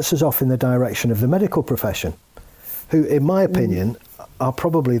 sets us off in the direction of the medical profession, who, in my opinion, are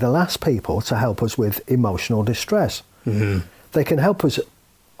probably the last people to help us with emotional distress. They can help us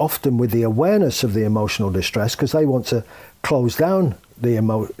often with the awareness of the emotional distress because they want to close down the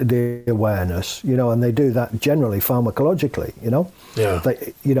awareness, you know, and they do that generally pharmacologically, you know.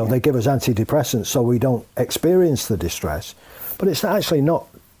 They give us antidepressants so we don't experience the distress, but it's actually not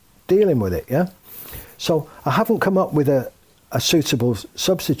dealing with it, So I haven't come up with a suitable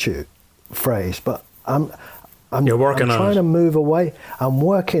substitute phrase, but I'm You're working I'm on trying it. to move away. I'm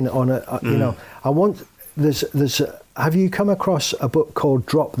working on it. You know, I want. Have you come across a book called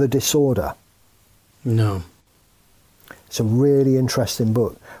Drop the Disorder? No. It's a really interesting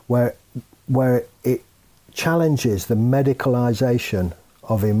book where it challenges the medicalisation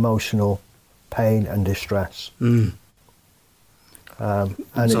of emotional pain and distress. Mm.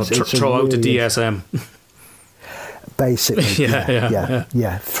 And So it's a throw out the really- DSM. Basically, Yeah.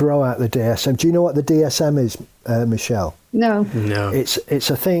 yeah. Throw out the DSM. Do you know what the DSM is, Michelle? No. No. It's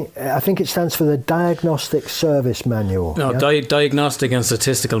a thing. I think it stands for the Diagnostic Service Manual. No, yeah? Diagnostic and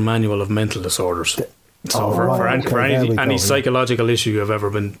Statistical Manual of Mental Disorders. So Oh, for right, any, okay, for there we any go, yeah. psychological issue you've ever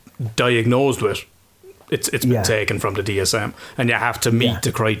been diagnosed with, it's been Yeah. taken from the DSM, and you have to meet Yeah.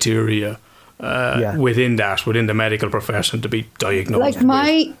 the criteria Yeah. within the medical profession to be diagnosed. Like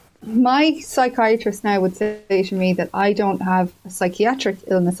with. my psychiatrist now would say to me that I don't have a psychiatric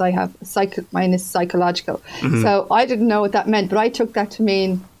illness. I have mine is psychological. Mm-hmm. So I didn't know what that meant, but I took that to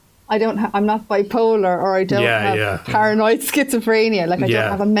mean I'm not bipolar, or I don't Yeah, have yeah. paranoid schizophrenia. Like I Yeah.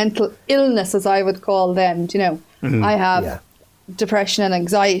 don't have a mental illness, as I would call them. Do you know? Mm-hmm. I have Yeah. depression and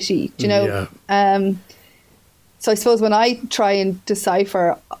anxiety. Do you know? So I suppose when I try and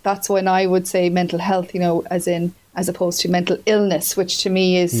decipher, that's when I would say mental health, you know, as opposed to mental illness, which to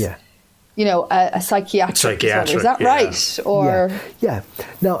me is, Yeah. you know, a psychiatric disorder. Is that yeah. right? Or Yeah.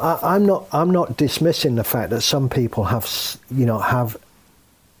 No, I'm not dismissing the fact that some people have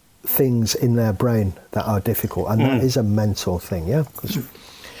things in their brain that are difficult, and that is a mental thing. Yeah.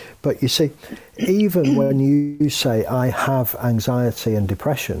 But you see, even when you say I have anxiety and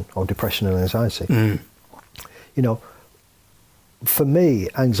depression, or depression and anxiety, you know, for me,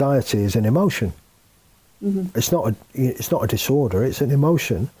 anxiety is an emotion. It's not a disorder. It's an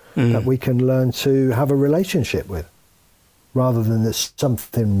emotion that we can learn to have a relationship with, rather than there's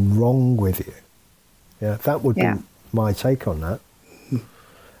something wrong with you. Yeah, that would Yeah. be my take on that.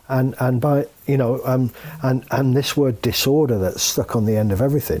 And by and this word disorder that's stuck on the end of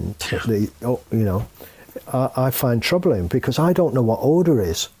everything, I find troubling, because I don't know what order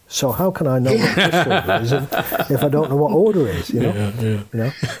is. So how can I know what disorder is if I don't know what order is? You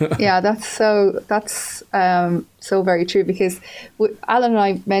know. yeah, that's so very true, because Alan and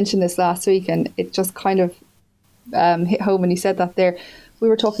I mentioned this last week, and it just kind of hit home when you said that there. We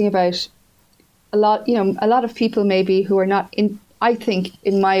were talking about a lot of people maybe who are not in, I think,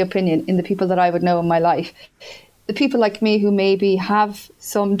 in my opinion, in the people that I would know in my life, the people like me who maybe have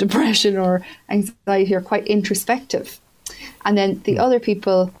some depression or anxiety are quite introspective. And then the other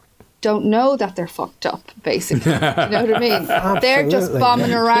people don't know that they're fucked up, basically. You know what I mean? They're just Absolutely.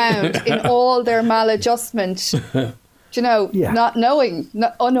 bombing around in all their maladjustment, Yeah. not knowing,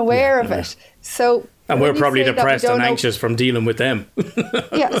 unaware of it. So, And when we're you probably say that we depressed don't and know- anxious from dealing with them.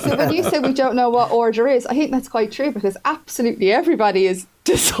 Yeah, so when you say we don't know what order is, I think that's quite true, because absolutely everybody is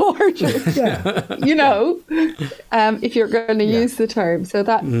disordered. Yeah. You know, if you're going to use the term. So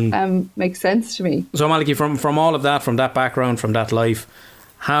that makes sense to me. So Malachy, from all of that, from that background, from that life,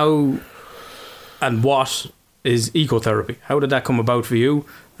 how and what is ecotherapy? How did that come about for you,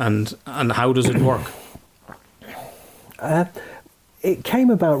 and how does it work? It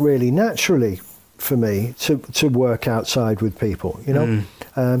came about really naturally for me to work outside with people. You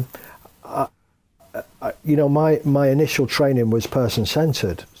know, my initial training was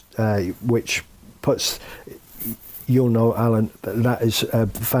person-centered, which puts, you'll know, Alan, that is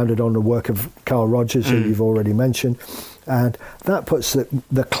founded on the work of Carl Rogers, who you've already mentioned, and that puts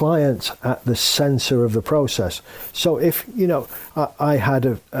the client at the centre of the process. So if, you know, I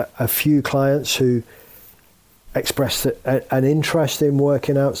had a few clients who expressed an interest in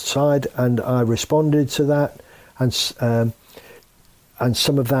working outside, and I responded to that, and some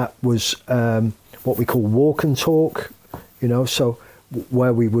of that was what we call walk and talk, you know, so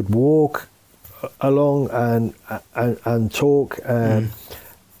where we would walk along and talk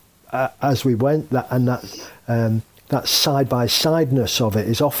as we went, that side-by-sideness of it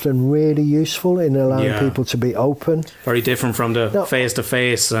is often really useful in allowing people to be open. Very different from the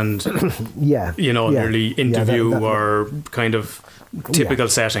face-to-face and, nearly interview or kind of typical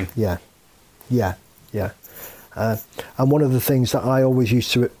setting. Yeah. And one of the things that I always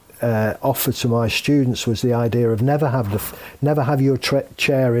used to offer to my students was the idea of never have your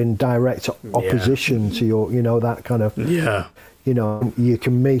chair in direct opposition to your, you know, that kind of, you know, you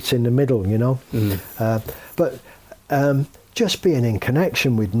can meet in the middle, you know. But just being in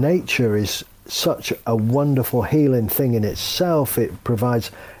connection with nature is such a wonderful healing thing in itself. It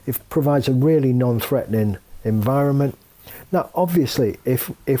provides a really non-threatening environment. Now, obviously,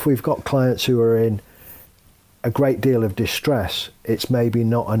 if we've got clients who are in a great deal of distress, it's maybe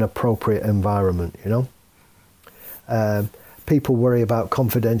not an appropriate environment, you know. People worry about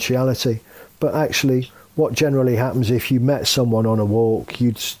confidentiality, but actually what generally happens if you met someone on a walk,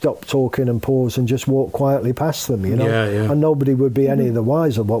 you'd stop talking and pause and just walk quietly past them, you know. Yeah. And nobody would be any the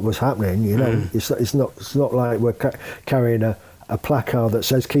wiser what was happening, you know. It's not like we're carrying a placard that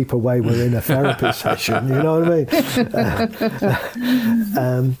says "keep away, we're in a therapy session." You know what I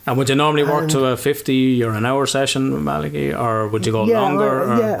mean? And would you normally work to a 50 or an hour session, Malachy, or would you go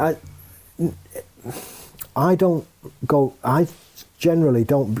longer? I don't go. I generally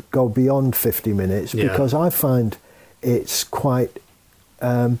don't go beyond 50 minutes because I find it's quite.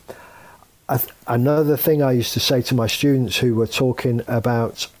 Another thing I used to say to my students who were talking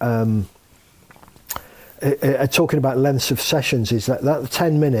about lengths of sessions is that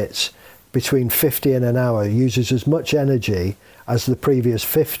 10 minutes between 50 and an hour uses as much energy as the previous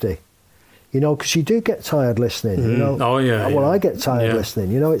 50. You know, because you do get tired listening. You know. Oh yeah. Well, I get tired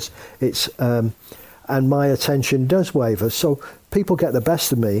listening. You know, it's and my attention does waver. So people get the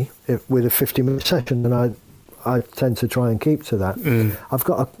best of me with a 50-minute session, and I tend to try and keep to that. I've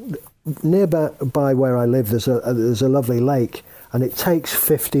got nearby where I live. There's a lovely lake, and it takes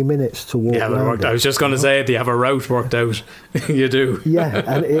 50 minutes to walk around it. I was just going to say, do you have a route worked out? You do. Yeah,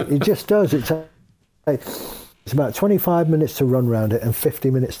 and it just does. It's about 25 minutes to run around it and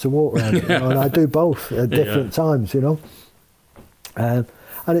 50 minutes to walk around it. You know? And I do both at different times, you know.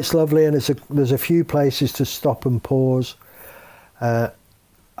 And it's lovely, and there's a few places to stop and pause. A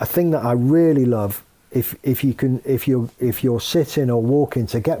thing that I really love, if you're sitting or walking,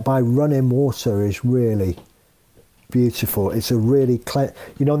 to get by running water is really beautiful. It's a really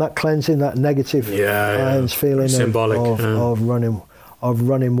that cleansing, that negative ions feeling symbolic of running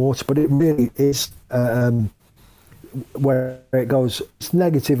water. But it really is where it goes. It's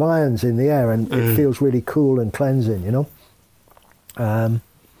negative ions in the air, and it feels really cool and cleansing. You know.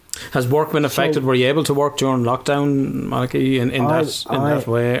 Has work been affected? Were you able to work during lockdown, Malachy, in that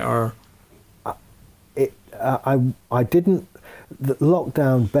way, or? I didn't. The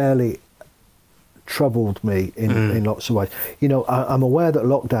lockdown barely troubled me in lots of ways. You know, I'm aware that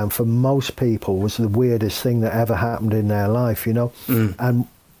lockdown for most people was the weirdest thing that ever happened in their life. You know, and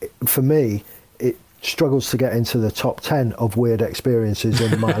for me, it struggles to get into the top 10 of weird experiences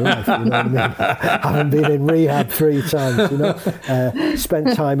in my life. You know what I mean? Having been in rehab 3 times, you know,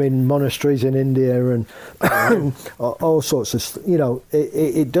 spent time in monasteries in India and all sorts of, you know,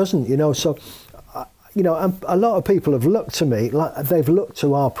 it doesn't, you know, so, you know, a lot of people have looked to me, like they've looked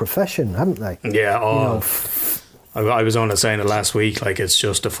to our profession, haven't they? Yeah, you know, I was only saying it last week, like it's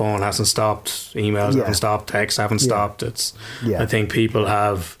just the phone hasn't stopped, emails haven't stopped, texts haven't stopped. I think people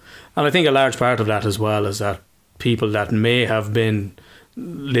have. And I think a large part of that as well is that people that may have been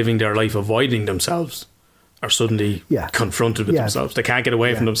living their life avoiding themselves are suddenly confronted with themselves. They can't get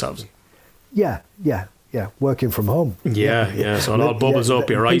away from themselves. Yeah. Working from home. Yeah. So it all bubbles up.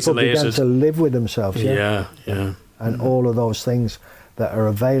 You're isolated. People began to live with themselves. Yeah. And all of those things that are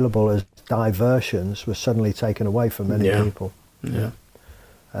available as diversions were suddenly taken away from many people. Yeah.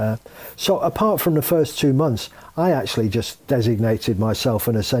 So apart from the first 2 months, I actually just designated myself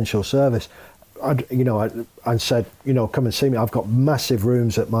an essential service. I said, you know, come and see me. I've got massive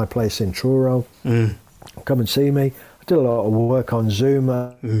rooms at my place in Truro. Come and see me. I did a lot of work on Zoom.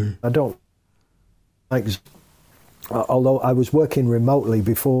 I don't like, although I was working remotely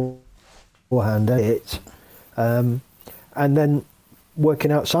beforehand, and then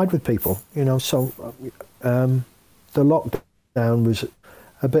working outside with people. You know, so the lockdown was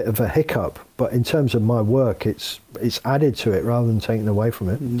a bit of a hiccup, but in terms of my work, it's added to it rather than taken away from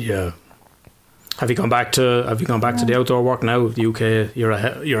it. Yeah. Have you gone back to the outdoor work now? The UK, you're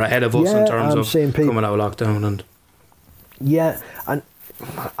ahead of us in terms of coming out of lockdown, and and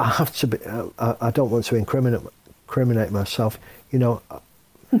I have to be. I don't want to incriminate myself. You know,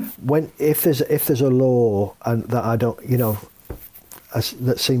 if there's a law and that I don't, you know,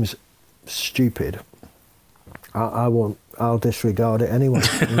 that seems stupid, I won't. I'll disregard it anyway.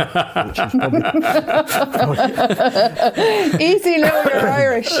 Which is probably easy, now you're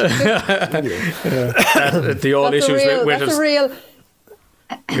Irish. The old issues with that's a real.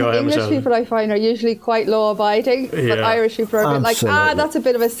 English people, I find, are usually quite law-abiding, but Irish people are a bit like, that's a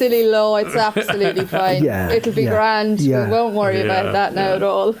bit of a silly law. It's absolutely fine. It'll be grand. We won't worry about that now at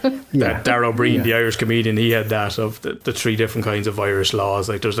all. Darragh O'Brien, the Irish comedian, he had that of the 3 different kinds of Irish laws.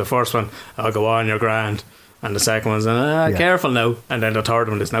 Like there's the first one, I'll go on, you're grand. And the second one's, careful now. And then the third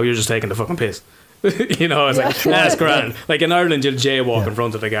one is, now you're just taking the fucking piss. You know, it's like, that's grand. Like in Ireland, you'll jaywalk in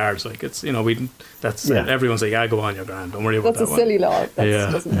front of the guards. Like it's, you know, everyone's like, go on, you're grand. Don't worry about That's that a silly law. That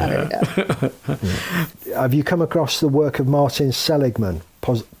Yeah. doesn't matter. Yeah. Have you come across the work of Martin Seligman,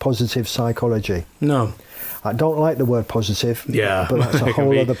 Positive Psychology? No. I don't like the word positive. Yeah. But that's a It can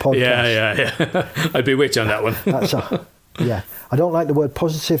whole be- other podcast. Yeah. I'd be with you on that one. Yeah. I don't like the word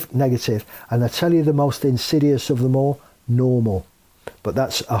positive, negative, and I tell you the most insidious of them all, normal. But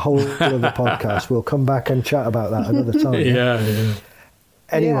that's a whole other podcast. We'll come back and chat about that another time. Yeah.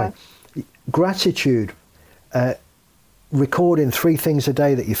 Anyway, gratitude. Recording 3 things a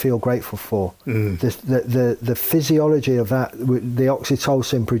day that you feel grateful for. The physiology of that, the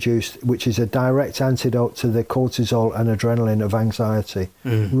oxytocin produced, which is a direct antidote to the cortisol and adrenaline of anxiety.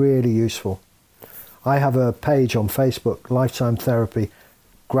 Really useful. I have a page on Facebook, Lifetime Therapy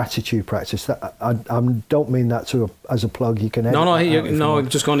Gratitude Practice. That I don't mean that as a plug. You can edit No, that out if you I'm want.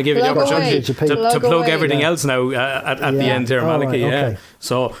 just going to give you the Plug opportunity away. to Plug plug away. everything else now at the Yeah. end here, All Malachy. right, Yeah. okay.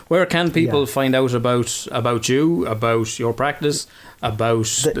 So, where can people Yeah. find out about you, about your practice, about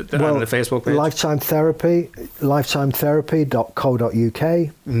the Facebook page? Lifetime Therapy,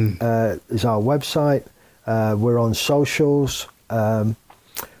 lifetimetherapy.co.uk is our website. We're on socials.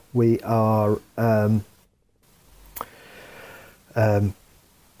 We are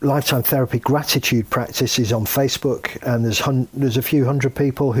Lifetime Therapy Gratitude Practice is on Facebook, and there's a few hundred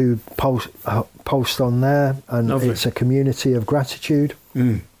people who post on there, and Lovely. it's a community of gratitude.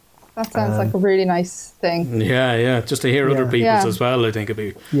 That sounds like a really nice thing. Yeah. Just to hear other Yeah. people's Yeah. as well, I think it'd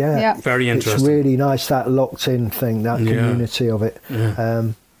be Yeah, very it's interesting. really nice, that locked-in thing, that Yeah. community of it.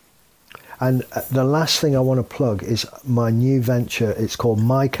 And the last thing I want to plug is my new venture. It's called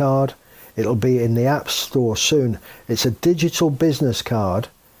MyCard. It'll be in the App Store soon. It's a digital business card.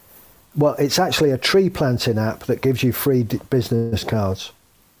 Well, it's actually a tree planting app that gives you free business cards.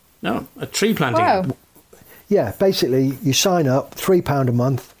 No, a tree planting. Wow. app. Yeah, basically, you sign up, £3 a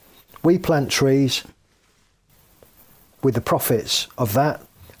month. We plant trees with the profits of that,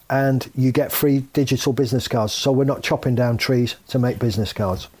 and you get free digital business cards. So we're not chopping down trees to make business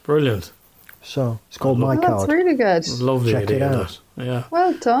cards. Brilliant. So it's called Well, MyCard. that's really good. Love the Check it idea of out. that. Yeah.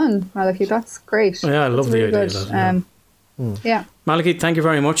 Well done, Malachy. That's great. Yeah, I love That's the really idea good. of that, Yeah. Malachy, thank you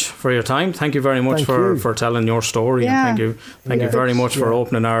very much for your time. Thank you very much Thank for, you. for telling your story. Yeah. And thank you Yeah. very much for Yeah.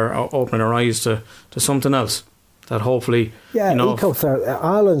 opening our eyes to something else that hopefully, Yeah, you know, ecotherapy.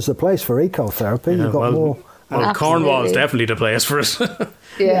 Ireland's the place for ecotherapy. Yeah, You've got more. Well, Cornwall is Absolutely. definitely the place for it.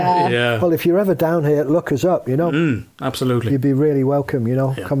 Yeah. Yeah. Well, if you're ever down here, look us up. Absolutely. You'd be really welcome.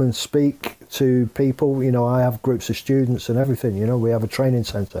 Yeah. Come and speak to people. I have groups of students and everything. We have a training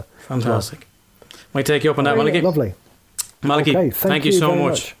centre. Fantastic. Might take you up on that, Malachy. Lovely. Malachy, Okay, thank you you so very much.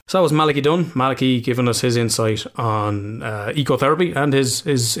 much. So that was Malachy Dunn. Malachy giving us his insight on ecotherapy and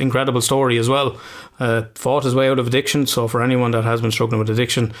his incredible story as well. Fought his way out of addiction. So for anyone that has been struggling with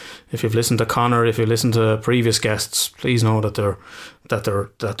addiction, if you've listened to Connor, if you listened to previous guests, please know that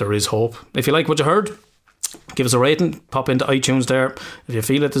there is hope. If you like what you heard, give us a rating, pop into iTunes there. If you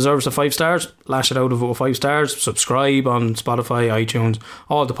feel it deserves a 5 stars, lash it out of 5 stars. Subscribe on Spotify, iTunes,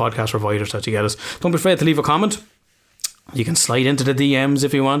 all the podcast providers that you get us. Don't be afraid to leave a comment. You can slide into the DMs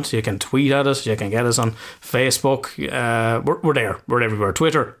if you want. You can tweet at us. You can get us on Facebook. We're there. We're everywhere.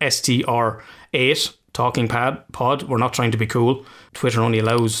 Twitter, STR8, Talking Pod. We're not trying to be cool. Twitter only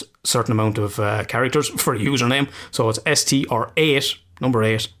allows a certain amount of characters for a username. So it's STR8, number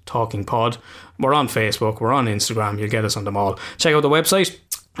 8, Talking Pod. We're on Facebook. We're on Instagram. You'll get us on them all. Check out the website,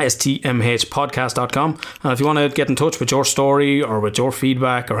 stmhpodcast.com, and if you want to get in touch with your story or with your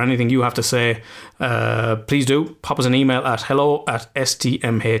feedback or anything you have to say, please do pop us an email at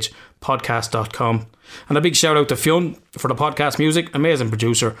hello@stmhpodcast.com. And a big shout out to Fionn for the podcast music, amazing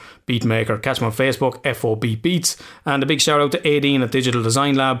producer, beat maker. Catch him on Facebook, FOB Beats. And a big shout out to Aideen at Digital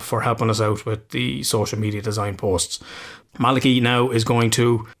Design Lab for helping us out with the social media design posts. Malachy now is going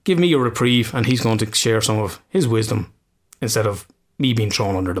to give me a reprieve, and he's going to share some of his wisdom instead of me being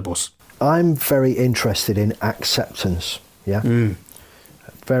thrown under the bus. I'm very interested in acceptance. Yeah.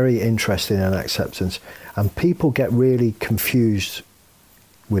 Very interested in acceptance. And people get really confused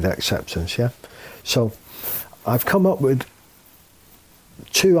with acceptance. Yeah. So I've come up with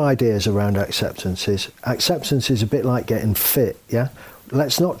 2 ideas around acceptance. Acceptance is a bit like getting fit. Yeah.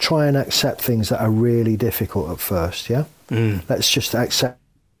 Let's not try and accept things that are really difficult at first. Yeah. Let's just accept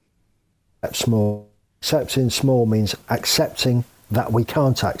small. Accepting small means accepting that we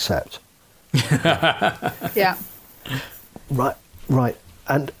can't accept. Yeah. Right.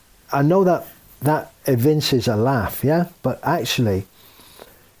 And I know that evinces a laugh, yeah? But actually,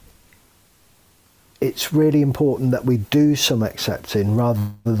 it's really important that we do some accepting rather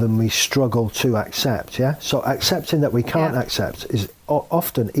than we struggle to accept. Yeah. So accepting that we can't accept is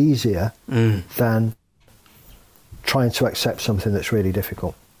often easier than trying to accept something that's really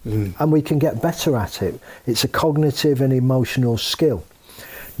difficult. And we can get better at it. It's a cognitive and emotional skill.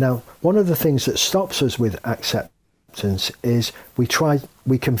 Now, one of the things that stops us with acceptance is we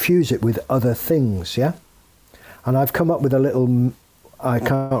confuse it with other things. Yeah. And I've come up with a little, I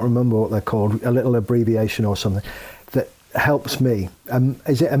can't remember what they're called, a little abbreviation or something that helps me.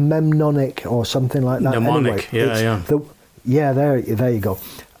 Is it a mnemonic or something like that? Mnemonic, anyway, there you go.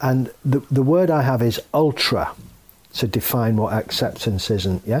 And the word I have is ultra to define what acceptance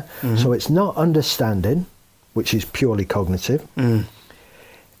isn't, yeah? So it's not understanding, which is purely cognitive.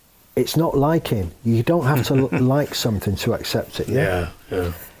 It's not liking. You don't have to like something to accept it, yeah?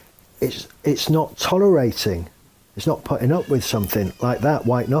 It's not tolerating. It's not putting up with something like that,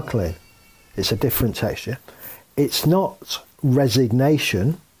 white knuckling. It's a different texture. It's not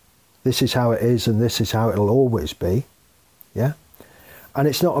resignation. This is how it is and this is how it'll always be. Yeah? And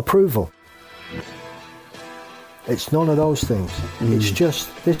it's not approval. It's none of those things. It's just,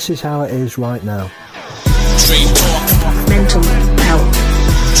 this is how it is right now. Straight talk. Mental health.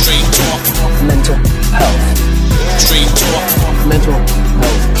 Straight talk. Mental health. Straight talk. Mental